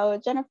to how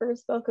Jennifer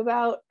spoke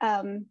about,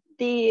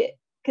 the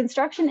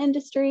construction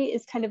industry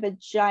is kind of a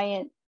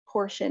giant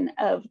portion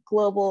of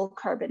global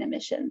carbon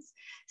emissions.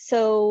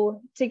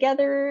 So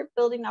together,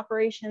 building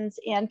operations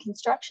and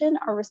construction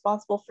are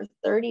responsible for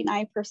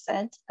 39%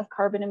 of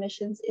carbon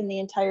emissions in the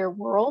entire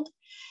world.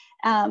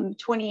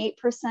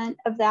 28%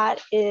 of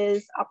that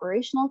is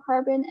operational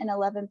carbon and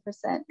 11%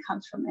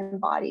 comes from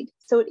embodied.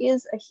 So it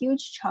is a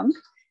huge chunk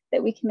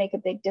that we can make a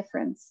big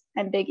difference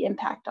and big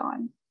impact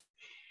on.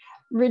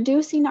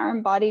 Reducing our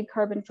embodied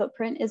carbon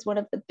footprint is one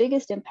of the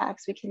biggest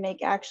impacts we can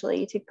make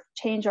actually to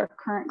change our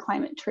current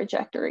climate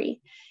trajectory.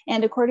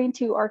 And according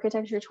to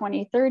Architecture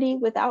 2030,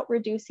 without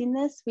reducing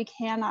this, we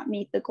cannot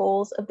meet the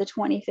goals of the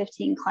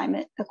 2015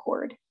 Climate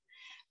Accord.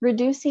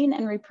 Reducing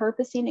and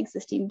repurposing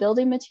existing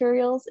building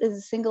materials is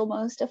the single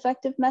most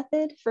effective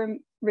method for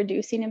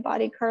reducing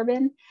embodied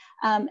carbon.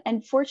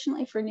 And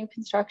fortunately for new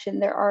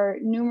construction, there are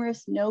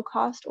numerous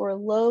no-cost or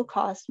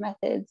low-cost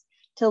methods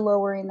to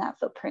lowering that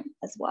footprint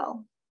as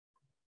well.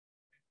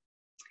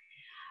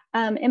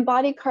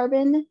 Embodied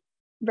carbon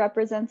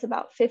represents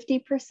about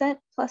 50%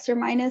 plus or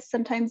minus,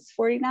 sometimes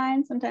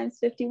 49, sometimes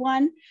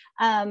 51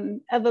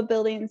 of a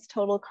building's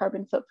total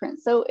carbon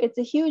footprint. So it's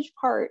a huge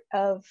part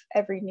of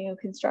every new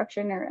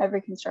construction or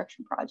every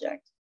construction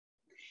project.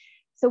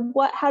 So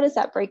how does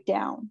that break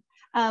down?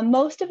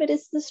 Most of it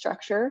is the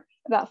structure.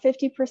 About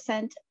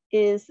 50%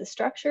 is the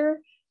structure.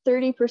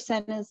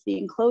 30% is the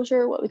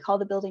enclosure, what we call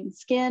the building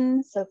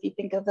skin. So if you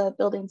think of the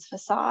building's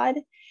facade,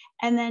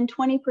 and then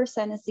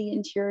 20% is the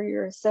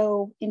interior.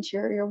 So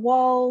interior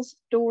walls,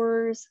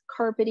 doors,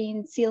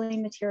 carpeting,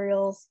 ceiling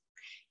materials.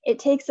 It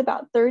takes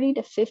about 30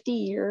 to 50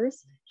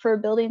 years for a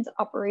building's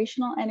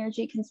operational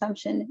energy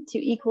consumption to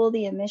equal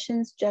the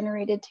emissions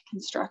generated to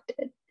construct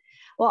it.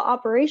 While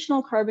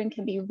operational carbon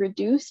can be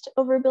reduced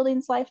over a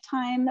building's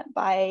lifetime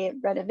by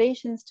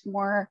renovations to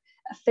more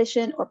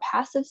efficient or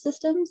passive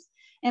systems,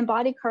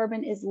 embodied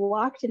carbon is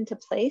locked into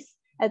place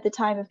at the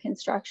time of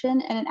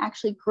construction, and it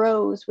actually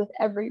grows with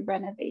every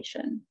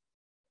renovation.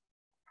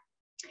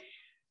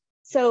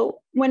 So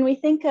when we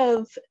think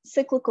of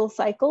cyclical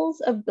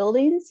cycles of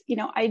buildings,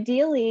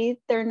 ideally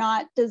they're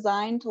not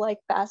designed like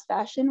fast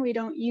fashion. We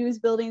don't use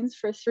buildings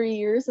for 3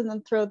 years and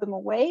then throw them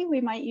away.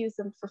 We might use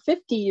them for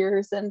 50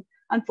 years and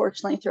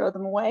unfortunately throw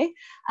them away.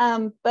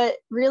 But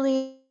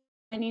really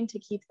needing to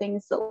keep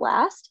things that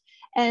last.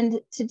 And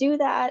to do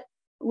that,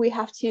 we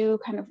have to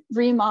kind of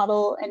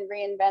remodel and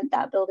reinvent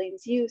that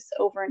building's use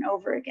over and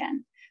over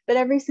again. But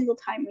every single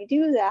time we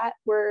do that,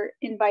 we're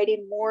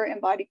inviting more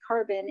embodied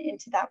carbon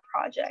into that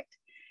project.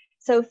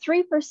 So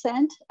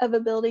 3% of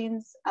a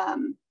building's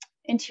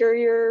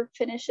interior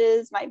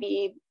finishes might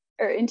be,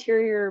 or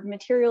interior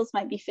materials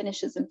might be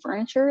finishes and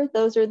furniture.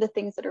 Those are the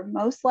things that are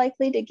most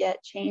likely to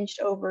get changed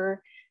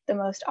over the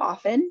most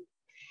often.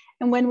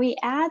 And when we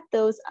add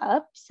those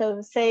up,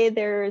 so say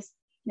there's,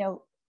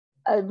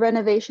 a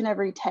renovation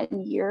every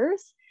 10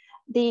 years,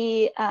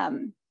 the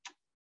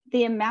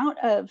amount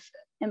of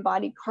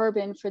embodied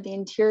carbon for the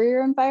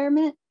interior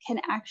environment can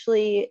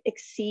actually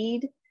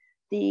exceed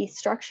the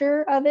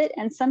structure of it,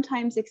 and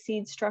sometimes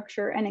exceed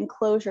structure and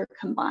enclosure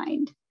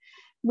combined.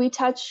 We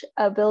touch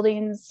a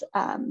building's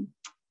kind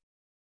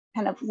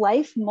of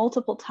life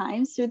multiple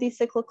times through these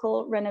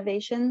cyclical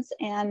renovations,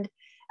 and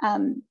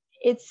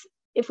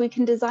if we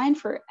can design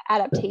for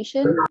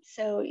adaptation,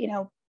 so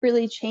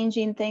really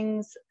changing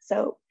things,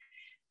 so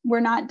we're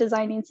not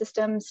designing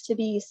systems to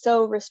be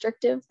so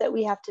restrictive that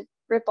we have to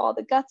rip all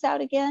the guts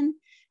out again.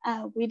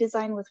 We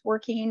design with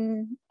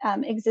working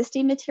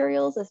existing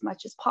materials as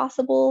much as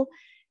possible.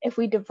 If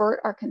we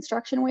divert our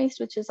construction waste,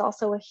 which is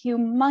also a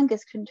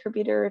humongous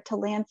contributor to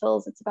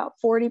landfills, it's about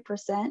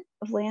 40%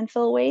 of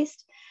landfill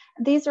waste.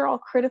 These are all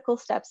critical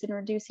steps in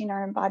reducing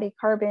our embodied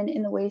carbon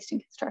in the waste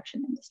and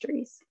construction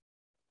industries.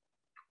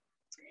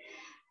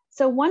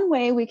 So one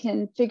way we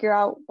can figure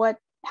out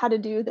how to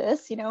do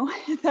this,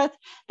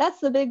 that's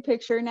the big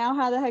picture. Now,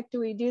 how the heck do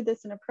we do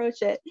this and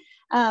approach it?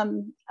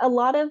 A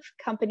lot of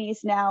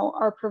companies now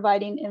are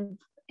providing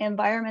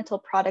environmental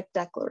product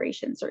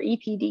declarations, or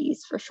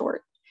EPDs for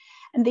short.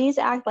 And these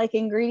act like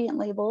ingredient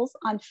labels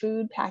on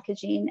food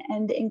packaging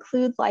and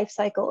include life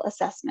cycle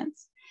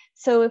assessments.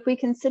 So if we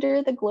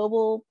consider the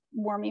global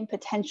warming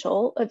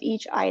potential of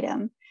each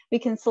item, we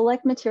can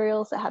select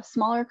materials that have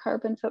smaller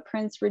carbon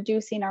footprints,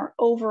 reducing our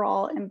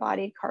overall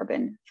embodied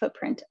carbon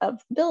footprint of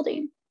the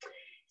building.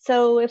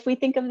 So if we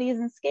think of these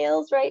in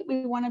scales, right,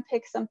 we want to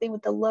pick something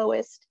with the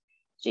lowest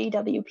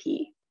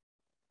GWP.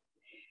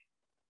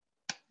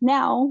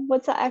 Now,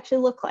 what's that actually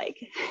look like?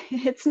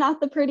 It's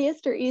not the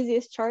prettiest or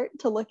easiest chart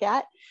to look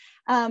at,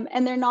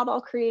 and they're not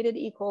all created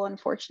equal,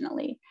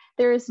 unfortunately.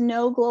 There is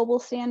no global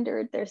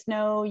standard. There's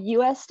no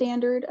US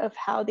standard of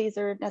how these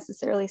are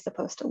necessarily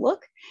supposed to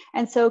look.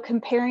 And so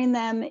comparing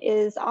them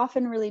is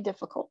often really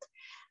difficult.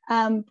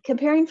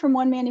 Comparing from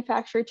one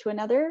manufacturer to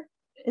another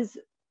is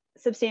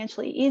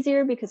substantially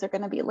easier because they're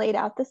going to be laid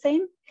out the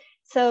same.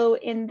 So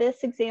in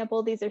this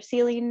example, these are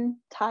ceiling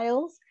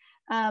tiles.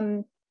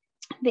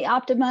 The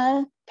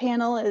Optima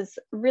panel is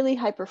really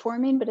high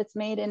performing, but it's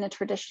made in a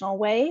traditional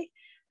way.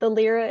 The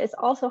Lyra is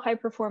also high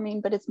performing,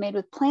 but it's made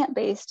with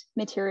plant-based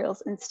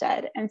materials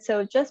instead. And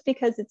so just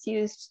because it's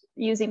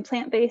using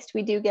plant-based,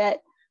 we do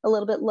get a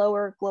little bit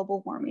lower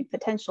global warming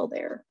potential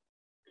there.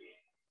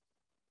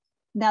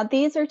 Now,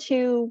 these are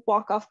two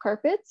walk-off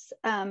carpets.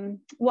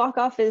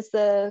 Walk-off is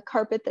the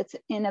carpet that's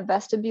in a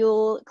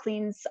vestibule,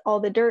 cleans all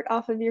the dirt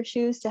off of your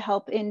shoes to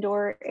help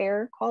indoor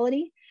air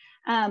quality.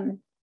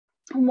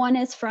 One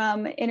is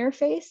from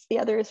Interface, the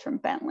other is from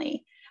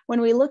Bentley. When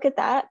we look at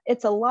that,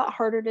 it's a lot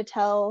harder to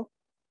tell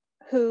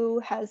who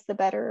has the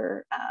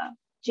better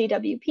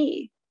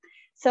GWP.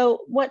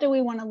 So what do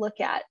we want to look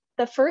at?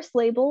 The first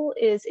label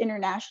is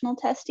international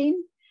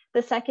testing.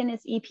 The second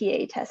is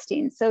EPA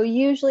testing. So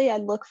usually I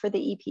look for the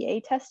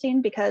EPA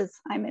testing because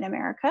I'm in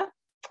America.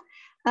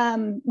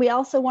 We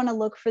also want to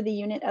look for the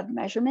unit of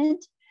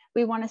measurement.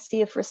 We want to see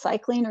if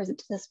recycling or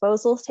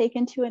disposal is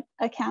taken into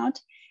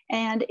account.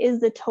 And is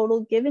the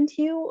total given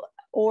to you,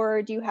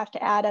 or do you have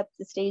to add up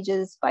the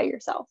stages by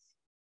yourself?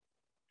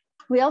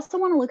 We also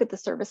want to look at the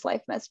service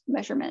life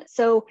measurement.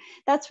 So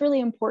that's really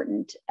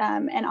important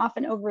and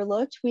often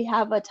overlooked. We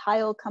have a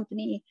tile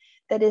company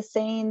that is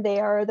saying they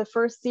are the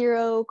first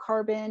zero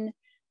carbon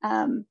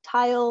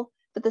tile,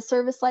 but the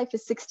service life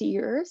is 60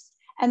 years.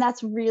 And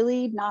that's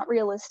really not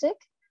realistic.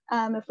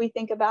 If we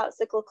think about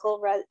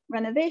cyclical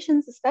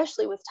renovations,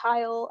 especially with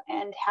tile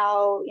and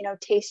how, you know,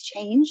 tastes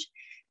change,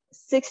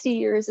 60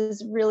 years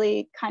is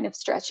really kind of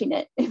stretching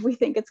it if we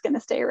think it's going to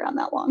stay around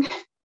that long.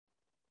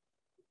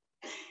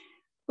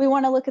 We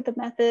want to look at the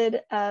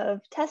method of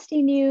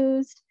testing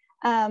used.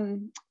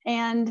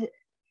 And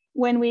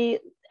when we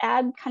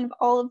add kind of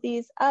all of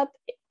these up,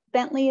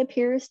 Bentley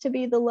appears to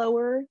be the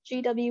lower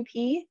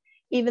GWP,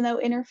 even though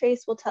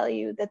Interface will tell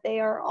you that they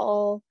are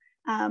all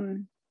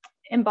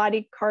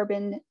embodied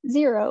carbon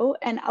 0.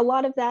 And a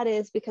lot of that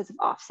is because of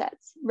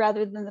offsets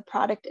rather than the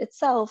product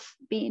itself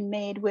being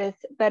made with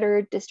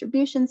better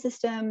distribution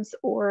systems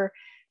or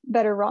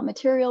better raw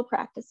material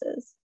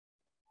practices.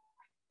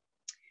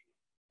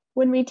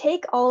 When we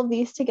take all of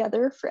these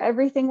together for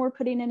everything we're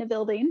putting in a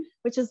building,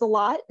 which is a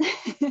lot,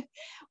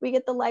 we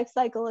get the life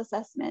cycle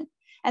assessment.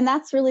 And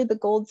that's really the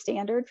gold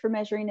standard for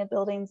measuring a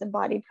building's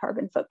embodied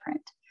carbon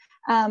footprint.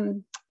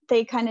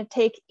 They kind of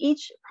take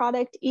each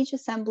product, each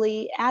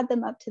assembly, add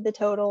them up to the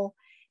total,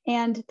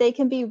 and they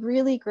can be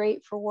really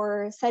great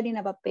for setting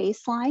up a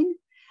baseline.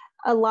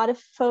 A lot of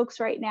folks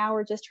right now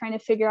are just trying to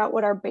figure out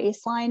what our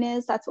baseline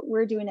is. That's what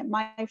we're doing at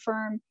my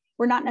firm.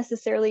 We're not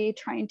necessarily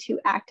trying to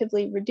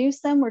actively reduce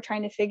them. We're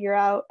trying to figure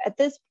out at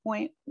this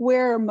point,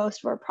 where are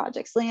most of our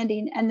projects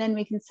landing? And then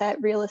we can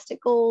set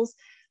realistic goals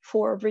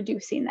for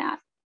reducing that.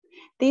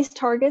 These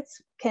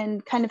targets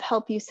can kind of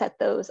help you set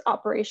those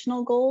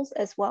operational goals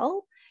as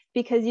well,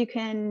 because you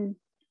can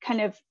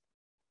kind of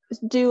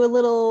do a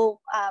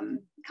little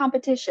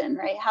competition,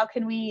 right? How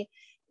can we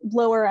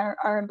lower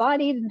our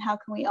embodied, and how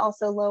can we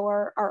also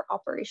lower our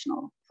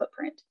operational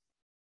footprint?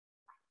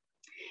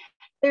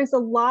 There's a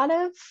lot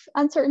of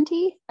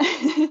uncertainty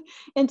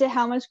into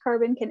how much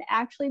carbon can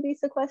actually be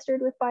sequestered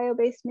with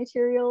bio-based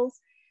materials.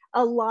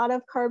 A lot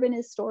of carbon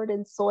is stored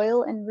in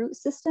soil and root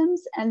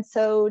systems. And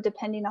so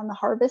depending on the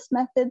harvest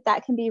method,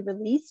 that can be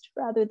released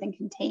rather than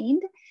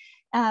contained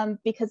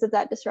because of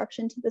that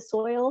disruption to the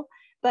soil.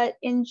 But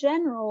in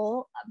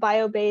general,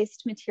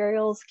 bio-based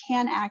materials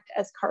can act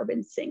as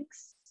carbon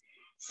sinks.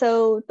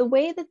 So the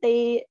way that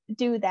they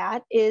do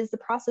that is the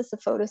process of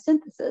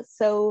photosynthesis.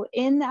 So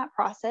in that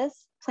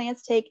process,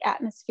 plants take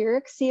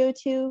atmospheric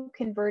CO2,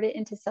 convert it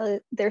into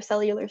their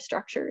cellular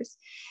structures.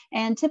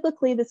 And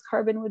typically this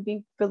carbon would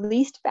be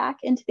released back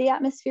into the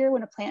atmosphere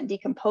when a plant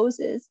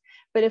decomposes.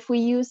 But if we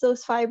use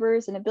those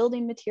fibers in a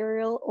building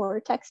material or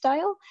a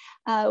textile,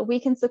 we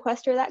can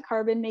sequester that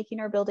carbon,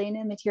 making our building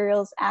and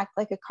materials act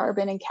like a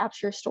carbon and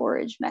capture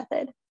storage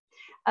method.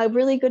 A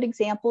really good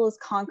example is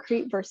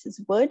concrete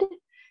versus wood.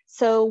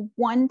 So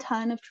 1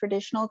 ton of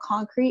traditional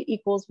concrete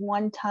equals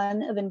 1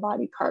 ton of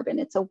embodied carbon.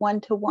 It's a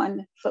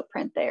 1-to-1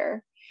 footprint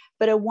there.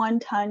 But a 1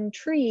 ton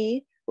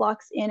tree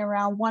locks in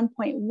around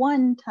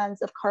 1.1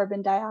 tons of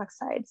carbon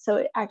dioxide. So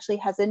it actually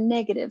has a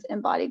negative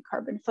embodied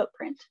carbon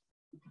footprint.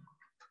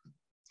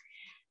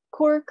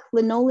 Cork,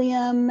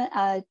 linoleum,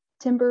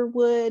 timber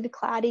wood,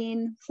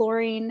 cladding,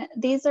 flooring,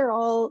 these are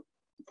all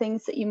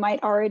things that you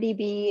might already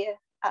be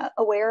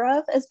aware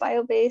of as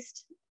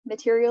bio-based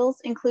materials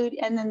include,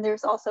 and then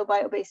there's also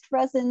bio-based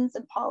resins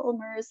and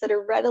polymers that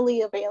are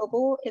readily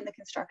available in the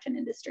construction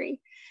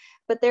industry.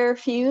 But there are a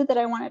few that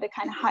I wanted to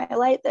kind of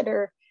highlight that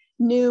are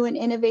new and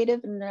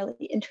innovative and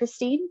really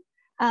interesting.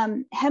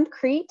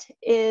 Hempcrete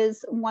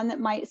is one that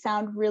might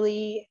sound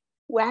really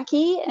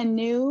wacky and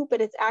new,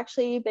 but it's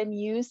actually been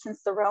used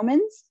since the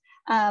Romans.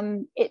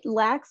 It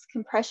lacks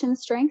compression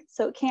strength,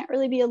 so it can't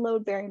really be a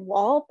load-bearing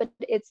wall, but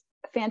it's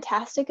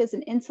fantastic as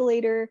an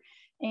insulator,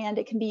 and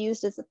it can be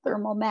used as a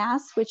thermal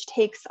mass, which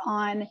takes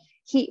on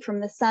heat from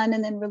the sun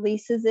and then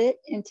releases it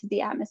into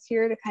the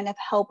atmosphere to kind of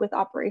help with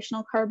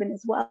operational carbon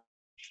as well.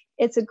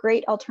 It's a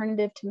great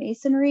alternative to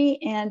masonry,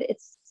 and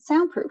it's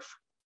soundproof.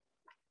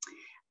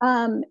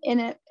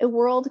 In a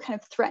world kind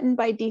of threatened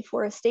by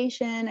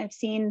deforestation, I've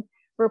seen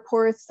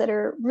reports that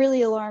are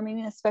really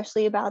alarming,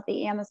 especially about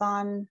the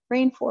Amazon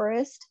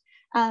rainforest.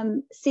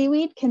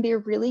 Seaweed can be a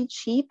really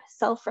cheap,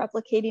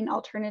 self-replicating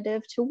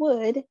alternative to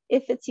wood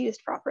if it's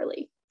used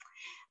properly.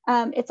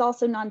 It's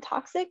also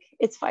non-toxic,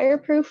 it's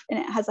fireproof, and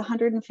it has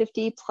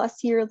 150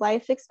 plus year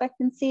life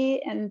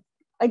expectancy, and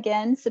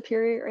again,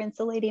 superior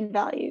insulating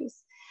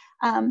values.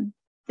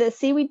 The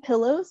seaweed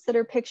pillows that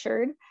are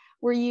pictured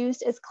were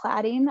used as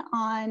cladding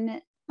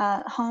on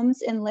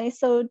homes in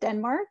Læsø,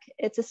 Denmark.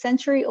 It's a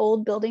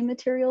century-old building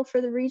material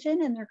for the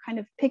region, and they're kind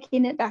of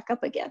picking it back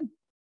up again.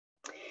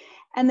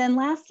 And then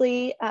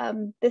lastly,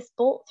 this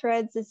bolt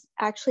threads is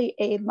actually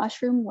a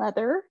mushroom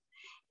leather.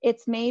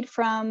 It's made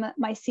from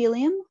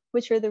mycelium,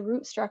 which are the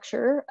root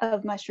structure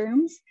of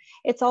mushrooms.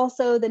 It's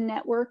also the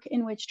network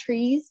in which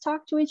trees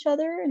talk to each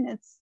other, and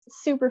it's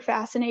super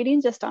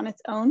fascinating just on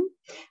its own.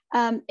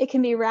 It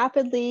can be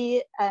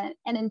rapidly and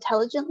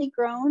intelligently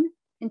grown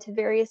into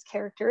various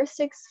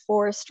characteristics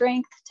for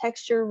strength,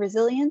 texture,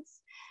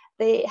 resilience.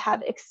 They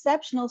have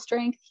exceptional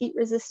strength, heat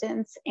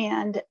resistance,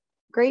 and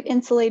great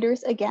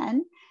insulators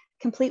again,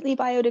 completely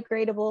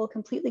biodegradable,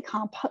 completely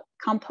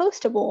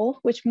compostable,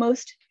 which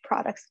most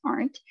products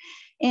aren't.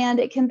 And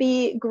it can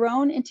be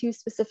grown into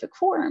specific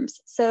forms.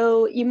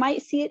 So you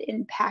might see it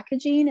in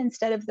packaging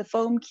instead of the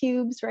foam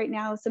cubes. Right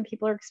now, some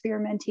people are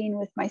experimenting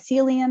with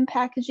mycelium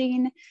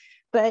packaging,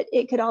 but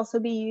it could also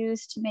be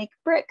used to make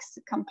bricks,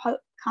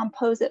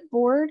 composite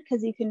board,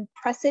 because you can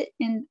press it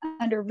in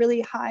under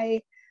really high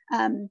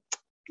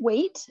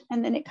weight,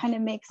 and then it kind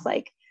of makes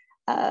like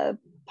a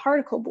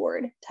particle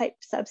board type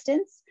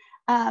substance.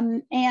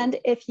 And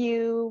if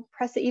you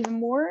press it even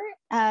more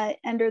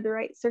under the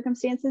right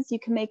circumstances, you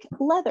can make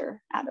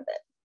leather out of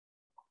it.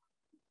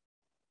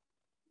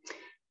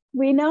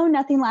 We know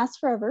nothing lasts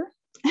forever.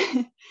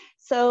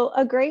 So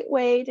a great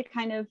way to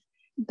kind of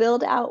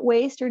build out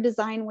waste or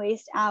design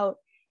waste out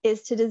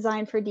is to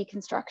design for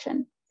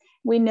deconstruction.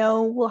 We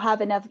know we'll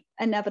have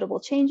inevitable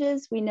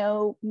changes. We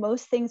know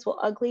most things will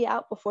ugly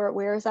out before it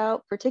wears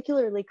out,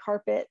 particularly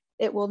carpet.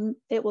 It will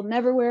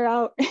never wear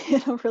out.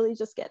 It'll really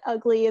just get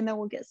ugly and then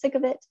we'll get sick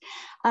of it.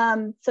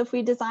 So if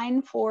we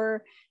design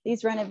for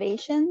these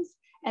renovations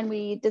and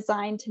we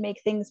design to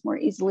make things more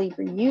easily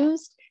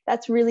reused,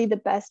 that's really the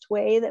best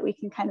way that we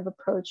can kind of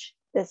approach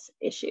this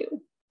issue.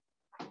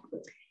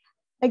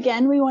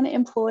 Again, we want to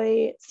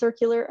employ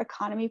circular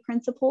economy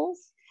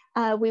principles.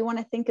 We want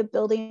to think of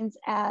buildings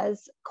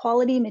as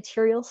quality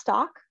material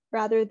stock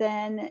rather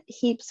than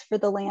heaps for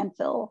the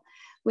landfill.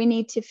 We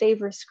need to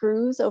favor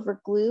screws over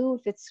glue.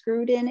 If it's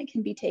screwed in, it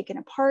can be taken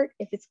apart.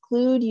 If it's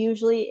glued,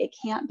 usually it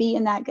can't be,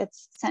 and that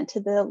gets sent to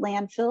the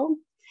landfill.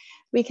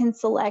 We can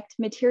select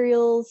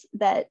materials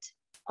that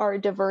are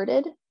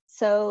diverted.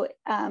 So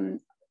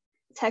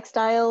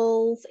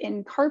textiles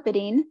and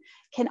carpeting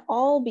can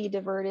all be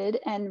diverted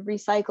and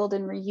recycled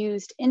and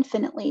reused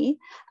infinitely.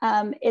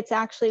 It's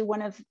actually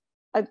one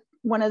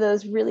of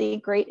those really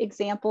great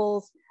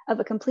examples of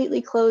a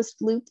completely closed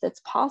loop that's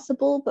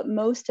possible, but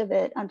most of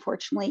it,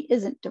 unfortunately,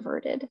 isn't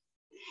diverted.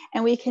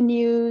 And we can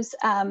use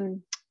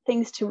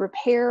things to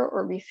repair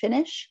or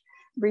refinish,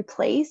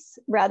 replace,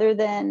 rather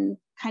than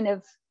kind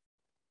of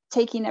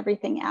taking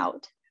everything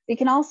out. We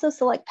can also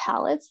select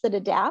pallets that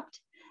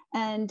adapt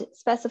and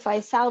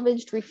specify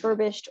salvaged,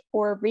 refurbished,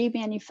 or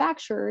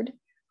remanufactured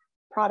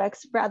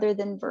products rather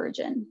than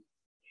virgin.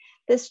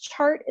 This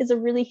chart is a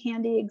really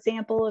handy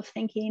example of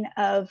thinking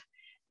of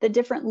the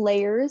different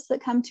layers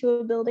that come to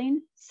a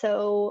building.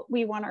 So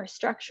we want our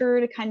structure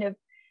to kind of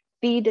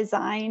be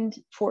designed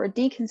for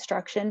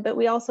deconstruction, but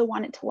we also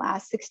want it to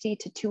last 60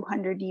 to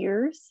 200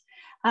 years.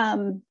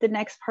 The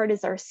next part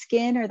is our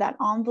skin or that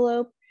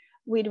envelope.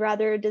 We'd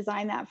rather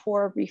design that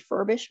for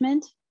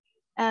refurbishment.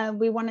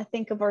 We want to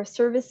think of our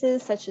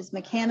services such as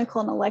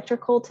mechanical and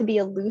electrical to be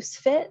a loose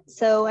fit.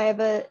 So I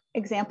have an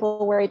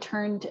example where I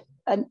turned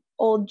an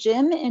old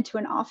gym into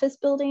an office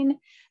building.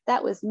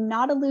 That was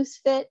not a loose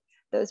fit.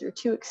 Those are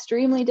two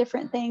extremely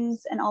different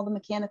things, and all the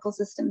mechanical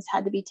systems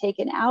had to be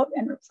taken out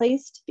and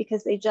replaced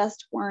because they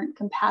just weren't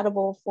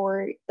compatible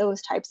for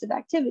those types of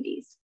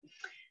activities.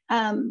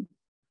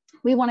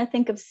 We want to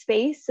think of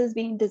space as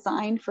being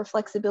designed for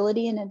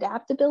flexibility and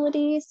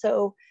adaptability.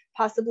 So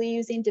possibly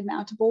using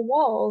demountable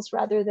walls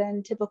rather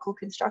than typical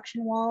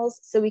construction walls,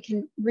 so we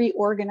can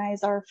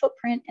reorganize our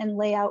footprint and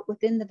layout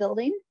within the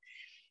building.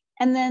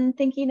 And then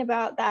thinking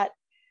about that,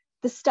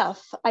 the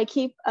stuff. I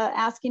keep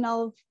asking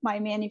all of my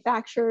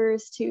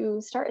manufacturers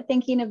to start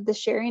thinking of the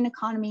sharing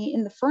economy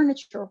in the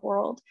furniture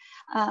world.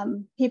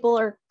 People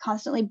are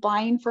constantly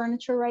buying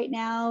furniture right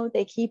now.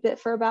 They keep it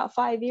for about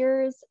 5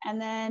 years, and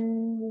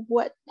then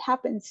what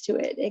happens to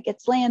it? It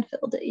gets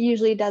landfilled. It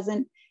usually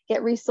doesn't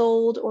get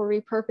resold or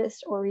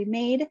repurposed or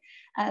remade.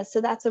 So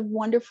that's a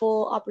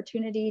wonderful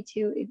opportunity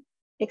to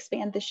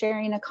expand the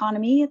sharing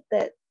economy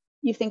that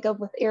you think of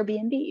with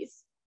Airbnbs.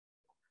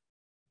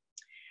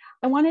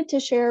 I wanted to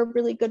share a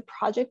really good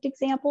project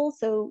example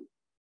so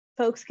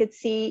folks could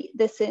see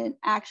this in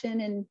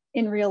action and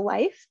in real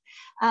life.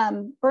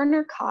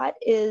 Berner Cott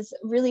is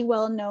really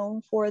well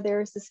known for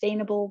their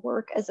sustainable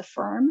work as a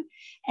firm,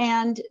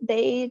 and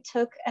they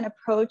took an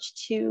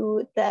approach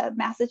to the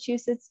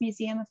Massachusetts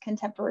Museum of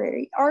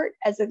Contemporary Art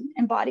as an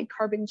embodied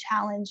carbon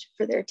challenge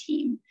for their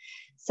team.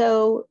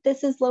 So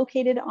this is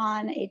located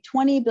on a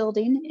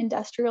 20-building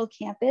industrial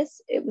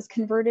campus. It was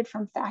converted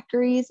from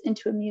factories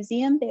into a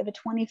museum. They have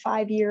a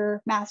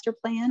 25-year master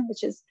plan,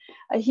 which is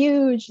a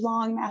huge,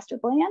 long master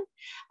plan.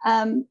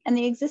 And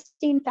the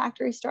existing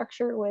factory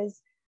structure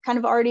was kind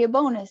of already a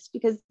bonus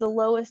because the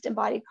lowest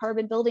embodied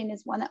carbon building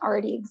is one that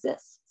already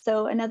exists.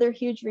 So another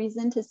huge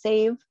reason to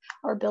save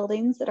our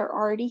buildings that are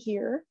already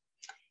here.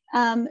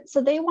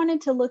 So they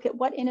wanted to look at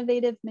what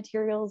innovative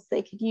materials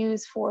they could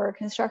use for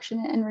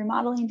construction and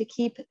remodeling to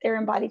keep their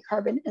embodied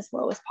carbon as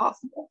low as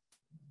possible.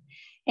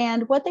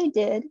 And what they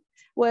did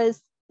was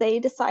they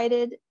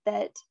decided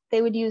that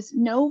they would use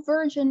no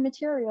virgin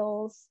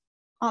materials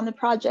on the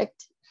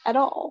project at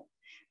all,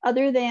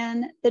 other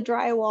than the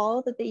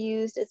drywall that they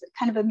used as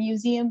kind of a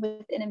museum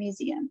within a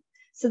museum.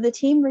 So the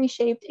team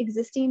reshaped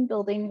existing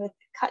building with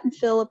cut and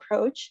fill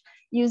approach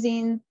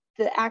using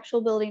the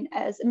actual building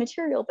as a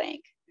material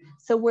bank.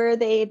 So where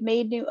they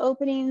made new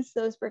openings,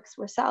 those bricks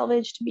were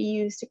salvaged to be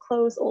used to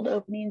close old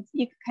openings.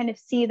 You can kind of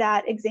see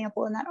that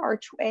example in that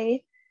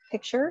archway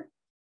picture.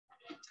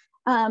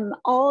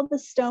 All the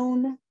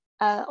stone,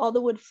 all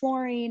the wood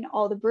flooring,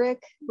 all the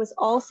brick was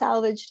all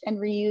salvaged and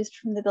reused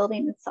from the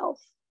building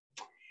itself.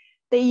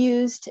 They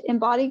used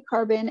embodied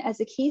carbon as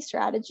a key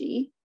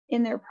strategy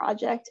in their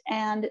project.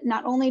 And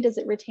not only does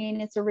it retain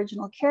its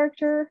original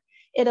character,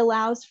 it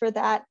allows for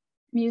that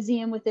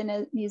museum within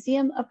a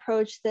museum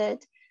approach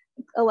that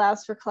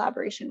allows for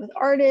collaboration with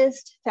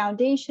artists,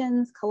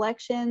 foundations,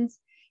 collections.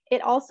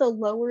 It also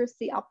lowers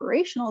the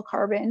operational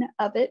carbon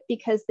of it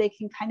because they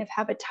can kind of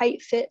have a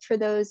tight fit for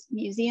those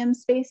museum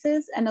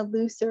spaces and a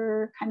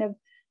looser, kind of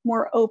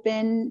more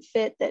open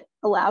fit that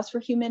allows for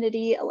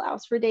humidity,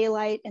 allows for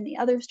daylight and the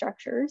other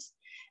structures.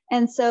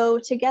 And so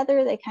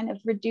together they kind of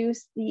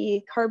reduce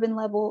the carbon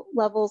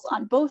levels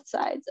on both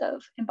sides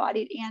of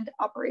embodied and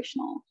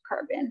operational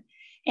carbon.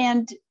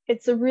 And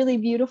it's a really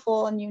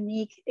beautiful and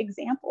unique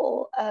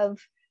example of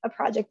a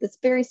project that's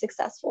very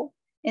successful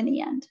in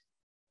the end.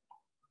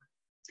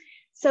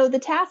 So the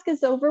task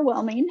is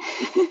overwhelming,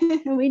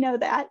 we know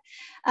that.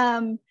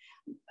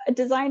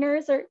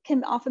 Designers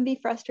can often be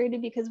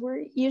frustrated because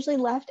we're usually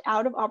left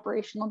out of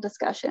operational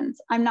discussions.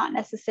 I'm not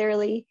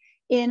necessarily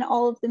in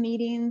all of the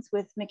meetings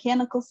with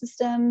mechanical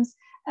systems.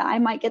 I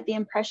might get the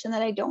impression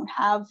that I don't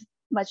have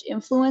much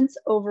influence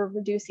over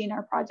reducing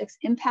our project's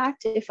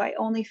impact if I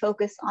only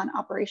focus on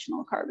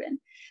operational carbon.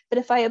 But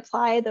if I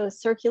apply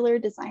those circular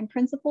design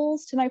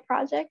principles to my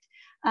project,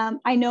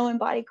 I know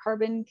embodied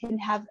carbon can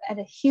have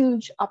a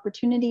huge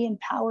opportunity and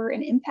power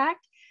and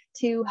impact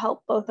to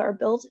help both our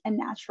built and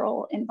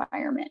natural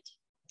environment.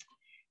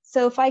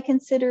 So if I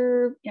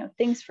consider,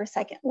 things for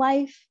second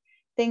life,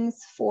 things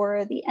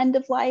for the end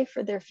of life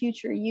or their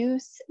future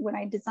use, when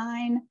I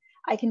design,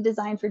 I can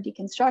design for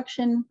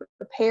deconstruction,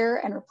 repair,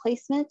 and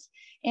replacement,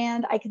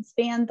 and I can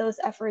span those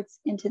efforts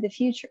into the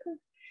future.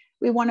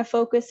 We want to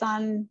focus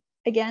on,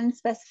 again,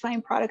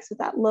 specifying products with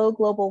that low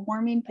global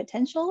warming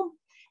potential,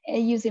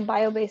 using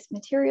bio-based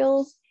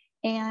materials,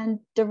 and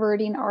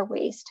diverting our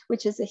waste,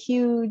 which is a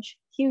huge,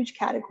 huge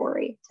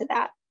category to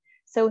that.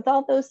 So with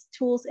all those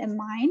tools in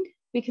mind,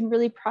 we can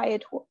really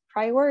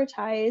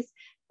prioritize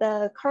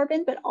the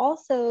carbon, but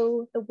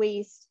also the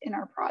waste in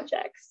our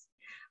projects.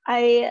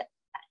 I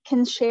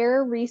can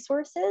share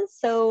resources.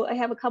 So I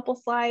have a couple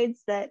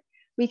slides that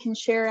we can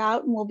share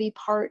out and will be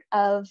part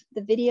of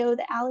the video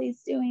that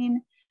Allie's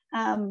doing,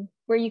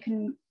 where you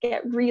can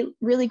get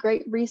really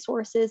great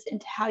resources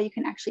into how you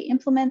can actually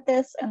implement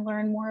this and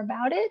learn more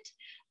about it.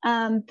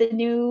 The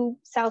New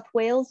South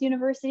Wales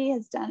University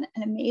has done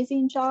an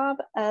amazing job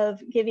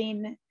of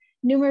giving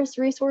numerous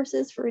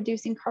resources for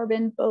reducing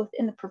carbon, both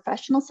in the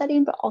professional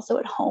setting, but also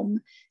at home.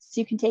 So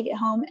you can take it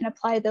home and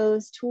apply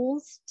those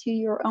tools to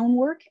your own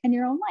work and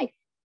your own life.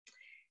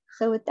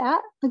 So with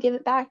that, I'll give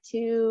it back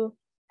to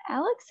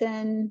Alex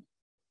and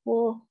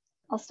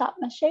I'll stop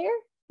my share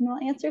and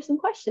we'll answer some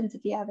questions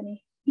if you have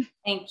any.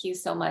 Thank you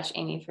so much,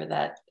 Amy, for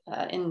that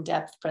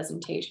in-depth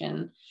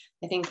presentation.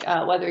 I think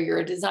whether you're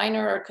a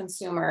designer or a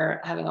consumer,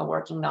 having a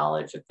working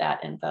knowledge of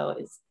that info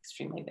is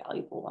extremely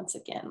valuable once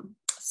again.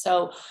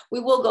 So we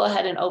will go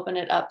ahead and open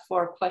it up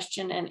for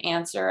question and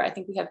answer. I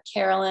think we have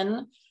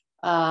Carolyn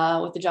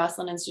with the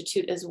Joslin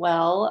Institute as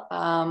well.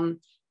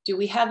 Do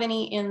we have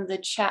any in the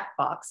chat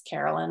box,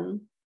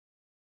 Carolyn?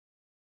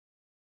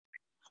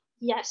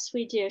 Yes,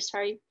 we do.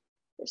 Sorry,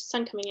 there's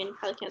sun coming in. You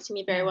probably can't see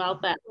me very well,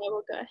 but I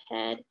will go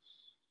ahead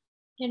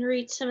and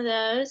read some of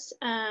those.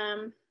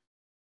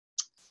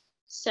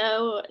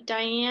 So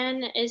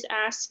Diane is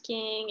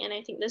asking, and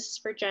I think this is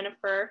for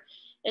Jennifer,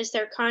 is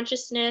there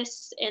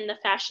consciousness in the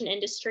fashion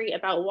industry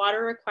about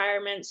water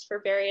requirements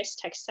for various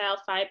textile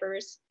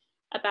fibers,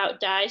 about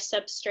dye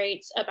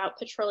substrates, about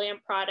petroleum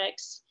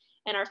products,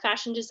 and are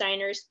fashion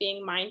designers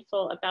being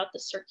mindful about the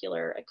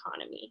circular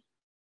economy?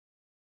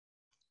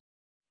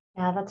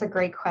 Yeah, that's a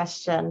great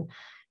question.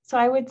 So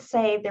I would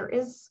say there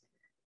is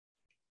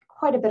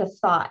quite a bit of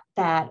thought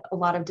that a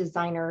lot of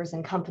designers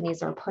and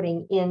companies are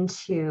putting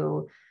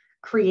into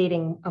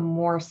creating a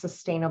more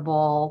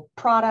sustainable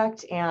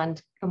product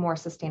and a more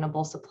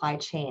sustainable supply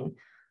chain.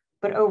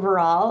 But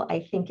overall, I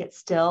think it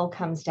still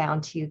comes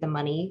down to the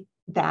money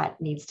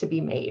that needs to be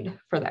made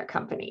for that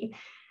company.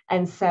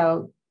 And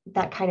so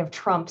that kind of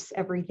trumps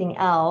everything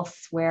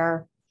else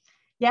where,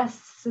 yes,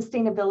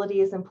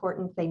 sustainability is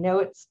important. They know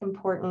it's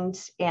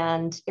important.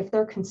 And if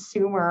their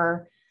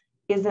consumer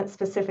isn't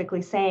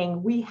specifically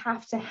saying we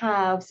have to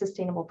have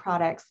sustainable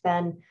products,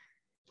 then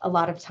a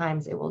lot of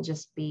times it will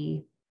just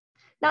be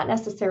not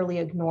necessarily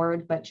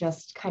ignored, but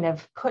just kind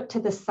of put to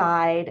the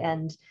side,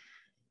 and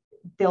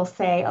they'll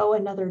say, oh,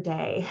 another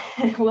day,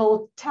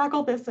 we'll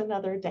tackle this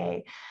another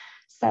day.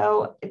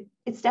 So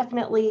it's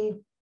definitely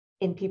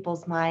in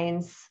people's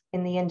minds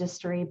in the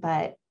industry,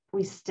 but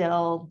we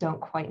still don't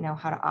quite know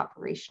how to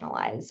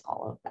operationalize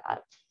all of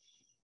that.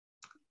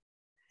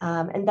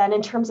 And then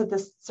in terms of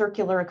the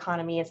circular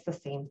economy, it's the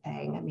same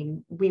thing. I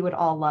mean, we would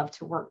all love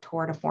to work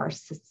toward a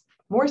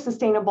more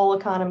sustainable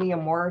economy, a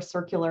more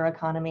circular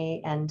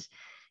economy. And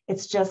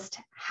it's just,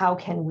 how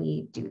can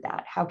we do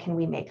that? How can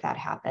we make that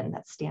happen?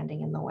 That's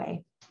standing in the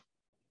way.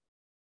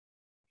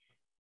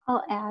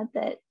 I'll add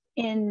that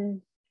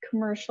in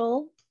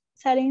commercial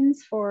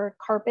settings for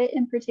carpet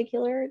in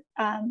particular,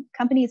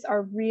 companies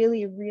are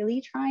really,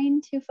 really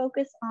trying to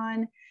focus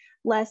on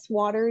less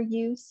water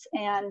use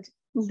and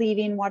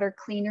leaving water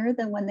cleaner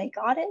than when they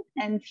got it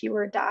and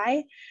fewer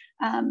dye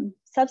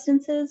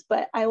substances.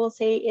 But I will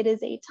say it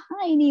is a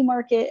tiny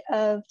market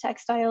of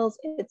textiles.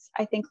 It's,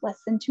 I think, less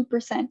than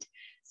 2%.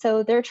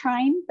 So they're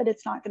trying, but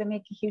it's not going to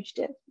make a huge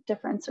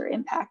difference or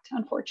impact,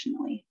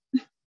 unfortunately.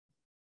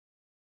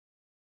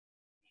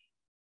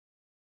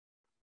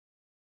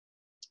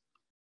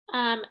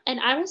 And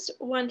I was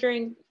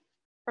wondering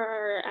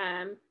for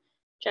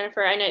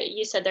Jennifer, I know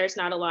you said there's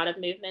not a lot of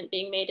movement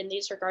being made in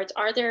these regards.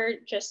 Are there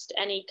just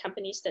any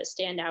companies that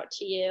stand out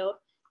to you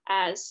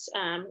as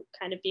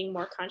kind of being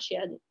more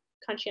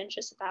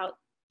conscientious about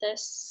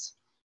this?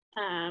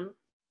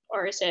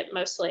 Or is it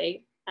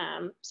mostly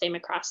same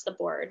across the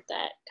board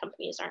that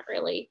companies aren't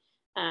really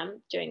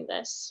doing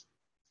this?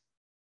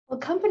 Well,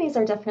 companies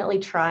are definitely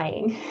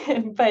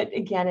trying, but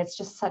again, it's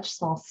just such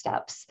small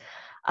steps.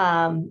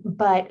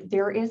 But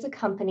there is a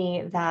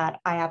company that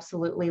I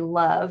absolutely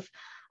love.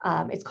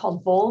 It's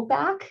called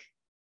Vollebak,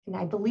 and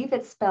I believe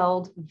it's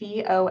spelled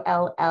Vollebak,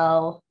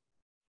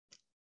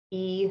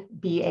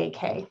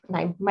 and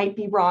I might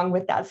be wrong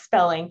with that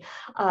spelling,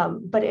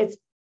 but it's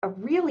a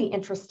really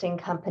interesting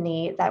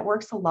company that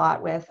works a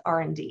lot with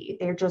R&D.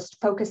 They're just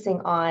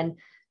focusing on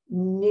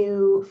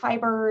new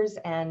fibers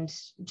and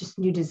just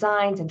new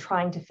designs and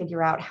trying to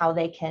figure out how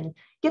they can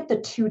get the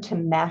two to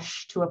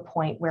mesh to a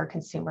point where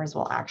consumers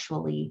will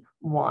actually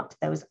want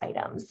those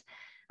items.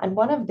 And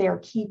one of their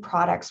key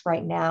products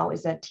right now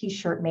is a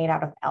t-shirt made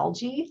out of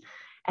algae,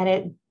 and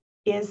it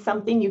is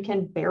something you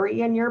can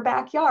bury in your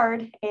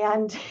backyard.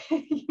 And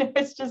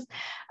it's just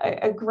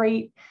a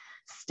great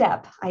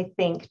step, I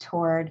think,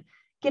 toward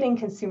getting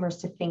consumers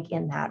to think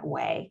in that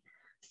way.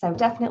 So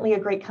definitely a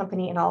great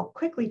company, and I'll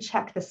quickly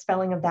check the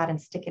spelling of that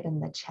and stick it in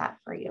the chat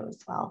for you as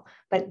well.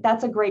 But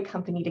that's a great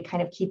company to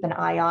kind of keep an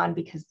eye on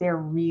because they're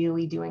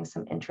really doing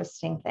some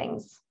interesting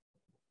things.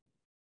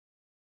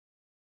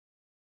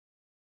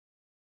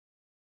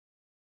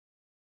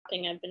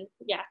 I've been,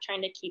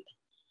 trying to keep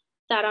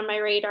that on my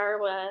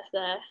radar with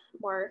the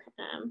more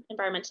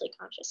environmentally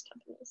conscious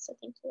companies. So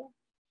thank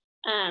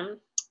you.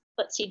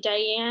 Let's see,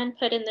 Diane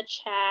put in the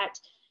chat,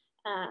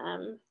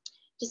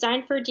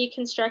 design for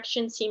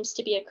deconstruction seems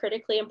to be a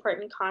critically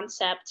important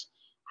concept.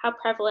 How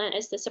prevalent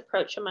is this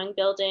approach among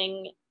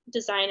building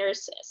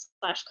designers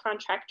 /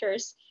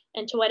 contractors?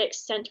 And to what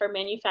extent are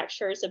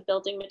manufacturers of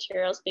building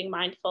materials being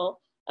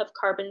mindful of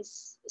carbon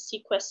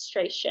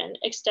sequestration?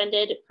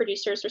 Extended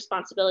producers'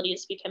 responsibility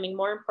is becoming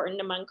more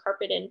important among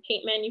carpet and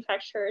paint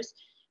manufacturers,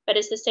 but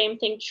is the same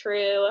thing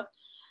true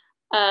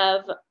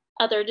of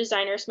other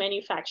designers,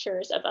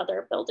 manufacturers of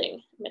other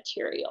building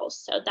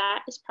materials? So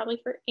that is probably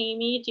for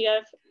Amy. Do you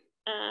have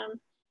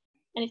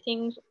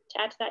anything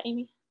to add to that,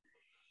 Amy?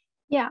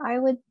 Yeah, I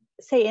would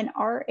say in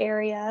our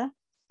area,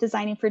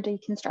 designing for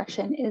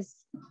deconstruction is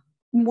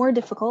more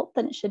difficult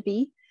than it should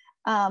be.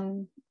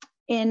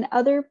 In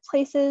other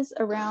places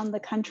around the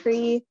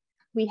country,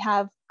 we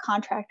have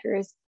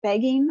contractors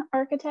begging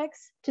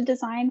architects to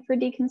design for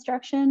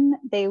deconstruction.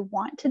 They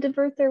want to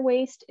divert their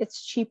waste.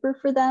 It's cheaper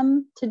for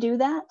them to do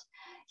that.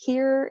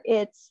 Here,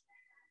 it's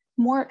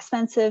more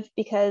expensive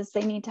because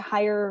they need to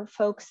hire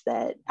folks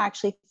that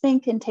actually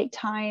think and take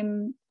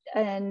time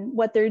in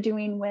what they're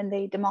doing when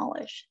they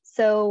demolish.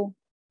 So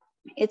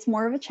it's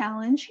more of a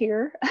challenge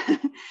here,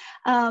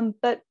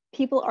 but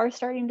people are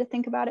starting to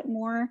think about it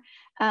more.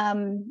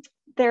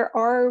 There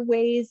are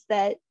ways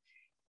that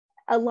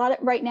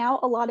right now,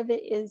 a lot of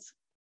it is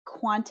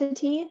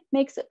quantity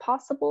makes it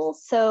possible.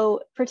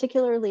 So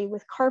particularly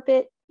with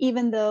carpet,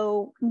 even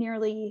though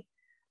nearly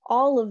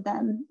all of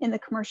them in the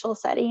commercial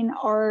setting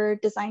are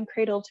designed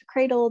cradle to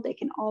cradle, they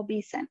can all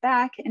be sent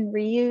back and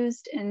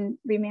reused and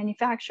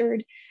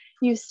remanufactured.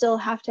 You still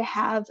have to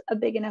have a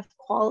big enough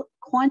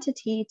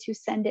quantity to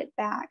send it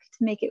back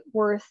to make it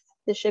worth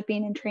the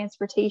shipping and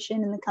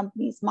transportation in the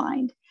company's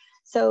mind.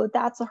 So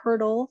that's a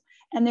hurdle.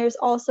 And there's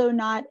also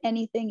not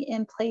anything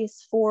in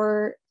place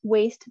for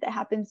waste that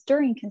happens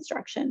during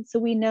construction. So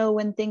we know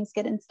when things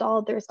get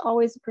installed, there's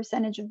always a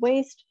percentage of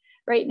waste.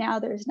 Right now,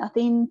 there's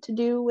nothing to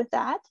do with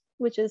that,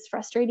 which is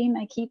frustrating.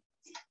 I keep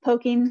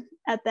poking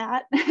at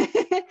that.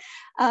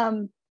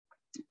 And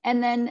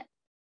then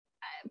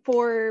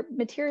for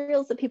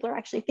materials that people are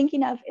actually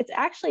thinking of, it's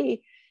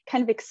actually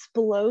kind of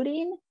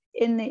exploding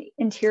in the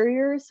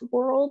interiors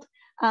world.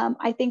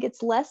 I think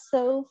it's less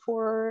so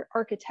for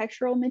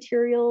architectural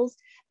materials,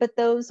 but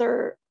those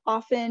are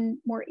often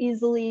more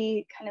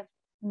easily kind of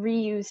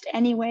reused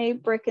anyway.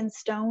 Brick and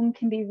stone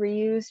can be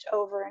reused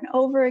over and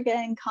over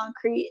again.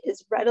 Concrete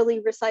is readily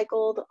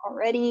recycled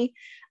already.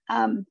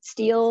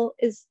 Steel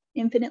is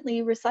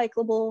infinitely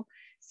recyclable.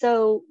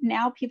 So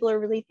now people are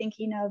really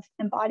thinking of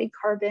embodied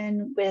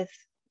carbon with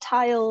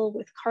tile,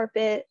 with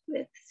carpet,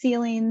 with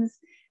ceilings.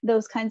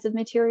 those kinds of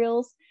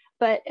materials.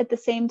 But at the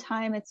same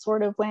time, it's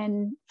sort of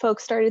when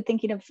folks started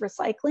thinking of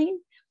recycling,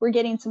 we're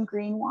getting some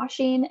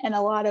greenwashing and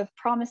a lot of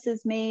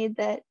promises made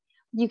that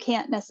you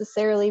can't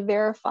necessarily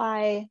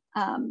verify,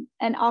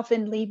 and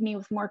often leave me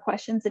with more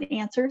questions than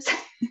answers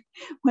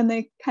when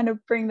they kind of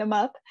bring them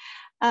up.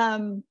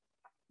 And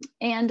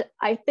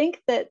I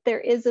think that there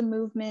is a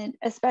movement,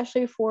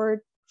 especially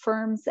for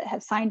firms that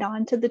have signed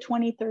on to the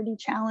 2030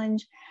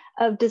 challenge,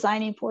 of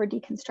designing for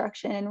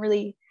deconstruction and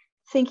really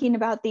thinking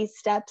about these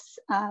steps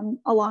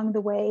along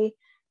the way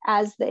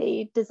as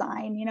they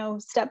design, you know,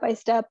 step by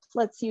step.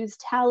 Let's use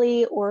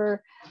Tally,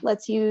 or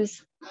let's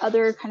use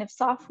other kind of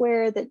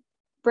software that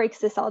breaks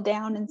this all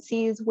down and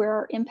sees where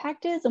our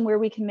impact is and where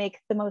we can make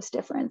the most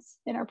difference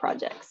in our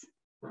projects.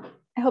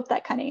 I hope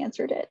that kind of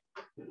answered it.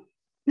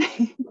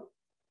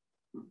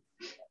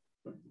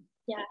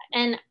 Yeah,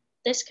 and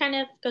this kind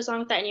of goes along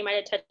with that, and you might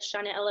have touched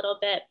on it a little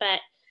bit, but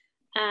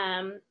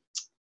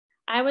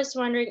I was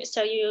wondering,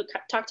 so you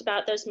talked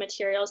about those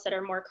materials that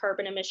are more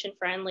carbon emission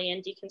friendly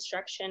and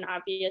deconstruction,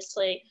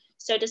 obviously.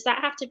 So does that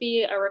have to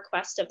be a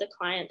request of the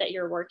client that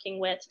you're working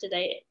with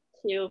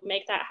to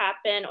make that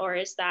happen, or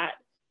is that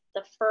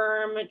the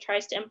firm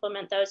tries to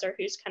implement those, or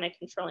who's kind of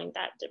controlling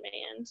that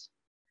demand?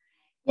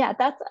 Yeah,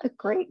 that's a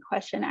great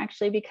question,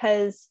 actually,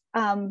 because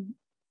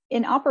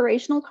in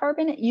operational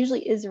carbon, it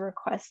usually is a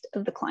request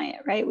of the client,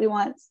 right? We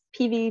want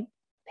PV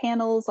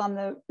panels on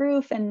the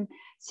roof, and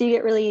so you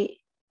get really,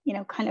 you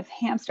know, kind of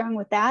hamstrung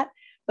with that.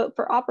 But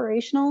for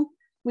operational,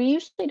 we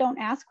usually don't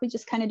ask, we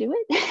just kind of do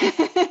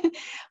it,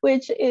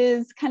 which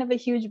is kind of a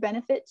huge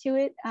benefit to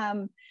it.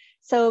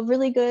 So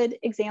really good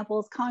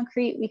examples,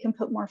 concrete, we can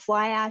put more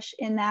fly ash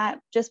in that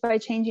just by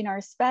changing our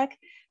spec,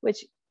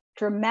 which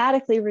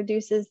dramatically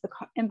reduces the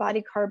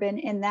embodied carbon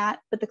in that,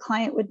 but the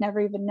client would never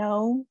even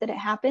know that it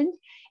happened.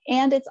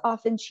 And it's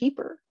often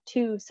cheaper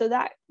too. So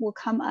that will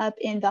come up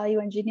in value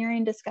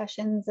engineering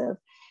discussions of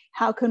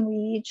how can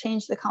we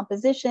change the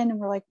composition? And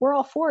we're like, we're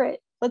all for it,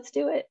 let's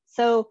do it.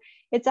 So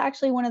it's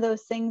actually one of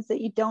those things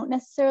that you don't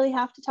necessarily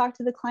have to talk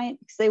to the client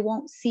because they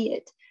won't see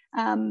it.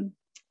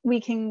 We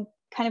can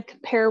kind of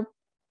compare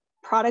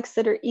products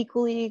that are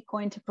equally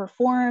going to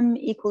perform,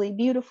 equally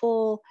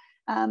beautiful,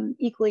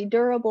 equally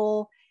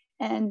durable,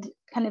 and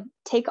kind of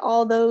take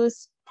all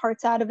those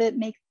parts out of it,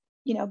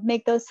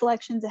 make those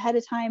selections ahead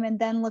of time, and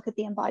then look at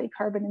the embodied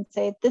carbon and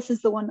say, this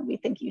is the one that we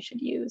think you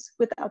should use,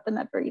 without them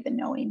ever even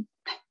knowing,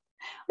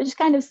 which is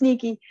kind of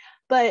sneaky,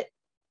 but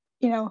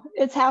you know,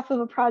 it's half of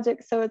a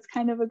project, so it's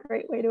kind of a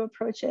great way to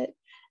approach it.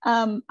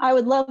 I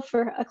would love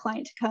for a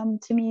client to come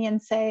to me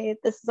and say,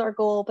 this is our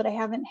goal, but I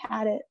haven't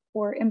had it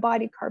for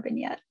embodied carbon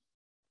yet.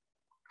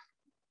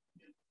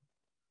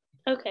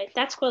 Okay,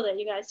 that's cool that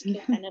you guys can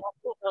kind of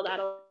build out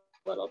a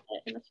little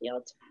bit in the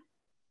field.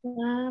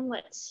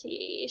 Let's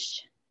see.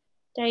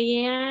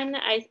 Diane,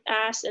 I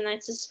asked, and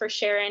this is for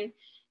Sharon,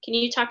 can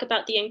you talk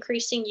about the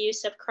increasing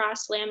use of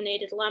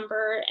cross-laminated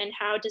lumber and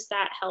how does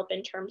that help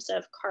in terms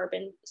of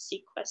carbon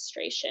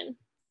sequestration?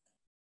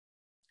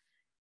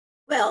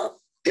 Well,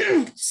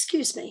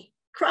 excuse me,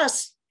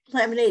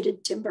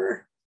 cross-laminated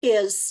timber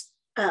is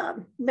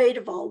made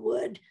of all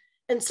wood.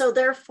 And so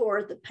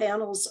therefore the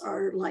panels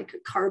are like a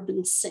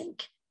carbon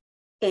sink.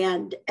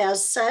 And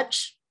as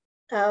such,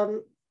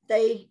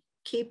 they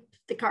keep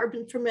the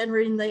carbon from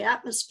entering the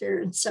atmosphere.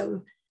 And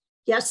so,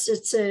 yes,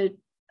 it's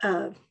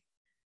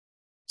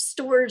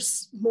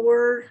stores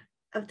more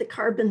of the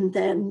carbon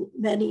than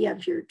many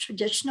of your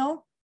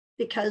traditional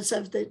because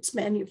of its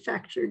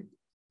manufactured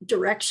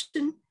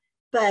direction,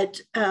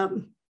 but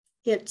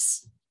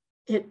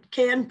it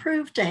can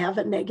prove to have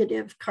a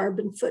negative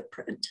carbon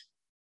footprint.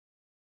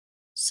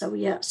 So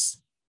yes.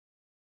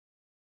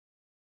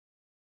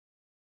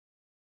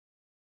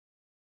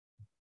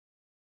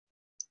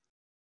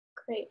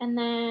 Great. And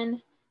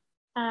then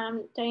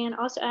Diane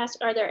also asked,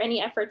 are there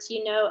any efforts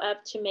you know of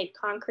to make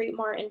concrete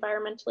more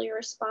environmentally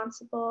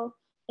responsible?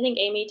 I think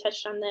Amy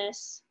touched on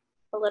this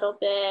a little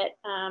bit.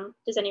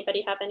 Does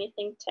anybody have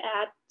anything to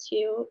add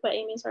to what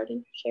Amy's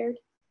already shared?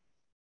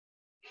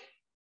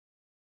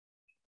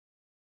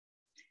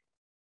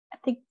 I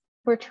think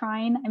we're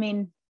trying. I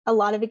mean, a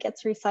lot of it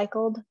gets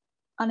recycled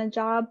on a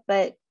job,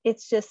 but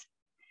it's just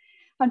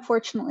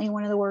unfortunately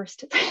one of the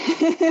worst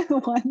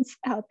ones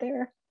out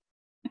there.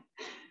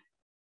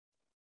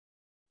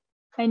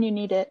 And you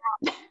need it.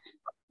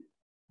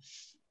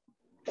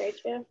 Very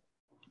true.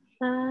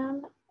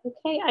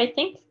 Okay, I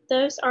think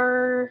those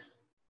are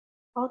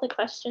all the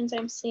questions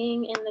I'm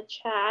seeing in the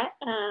chat.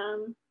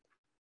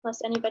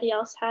 Unless anybody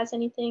else has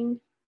anything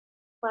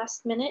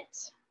last minute.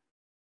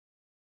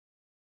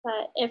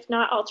 But if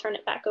not, I'll turn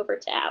it back over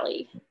to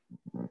Allie.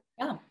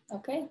 Yeah,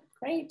 okay,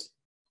 great.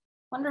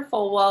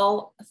 Wonderful.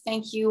 Well,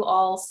 thank you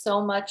all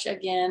so much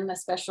again. A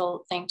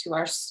special thank you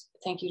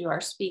to our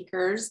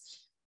speakers.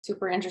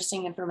 Super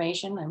interesting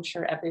information. I'm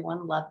sure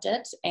everyone loved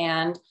it.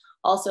 And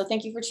also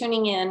thank you for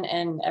tuning in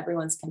and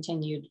everyone's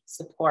continued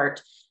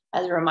support.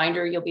 As a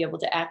reminder, you'll be able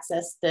to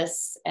access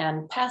this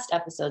and past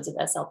episodes of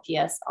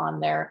SLPS on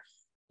their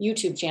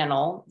YouTube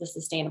channel, the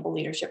Sustainable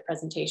Leadership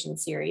Presentation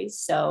Series.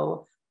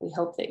 So we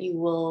hope that you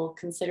will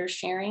consider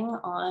sharing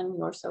on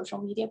your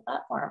social media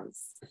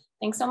platforms.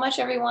 Thanks so much,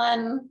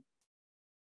 everyone.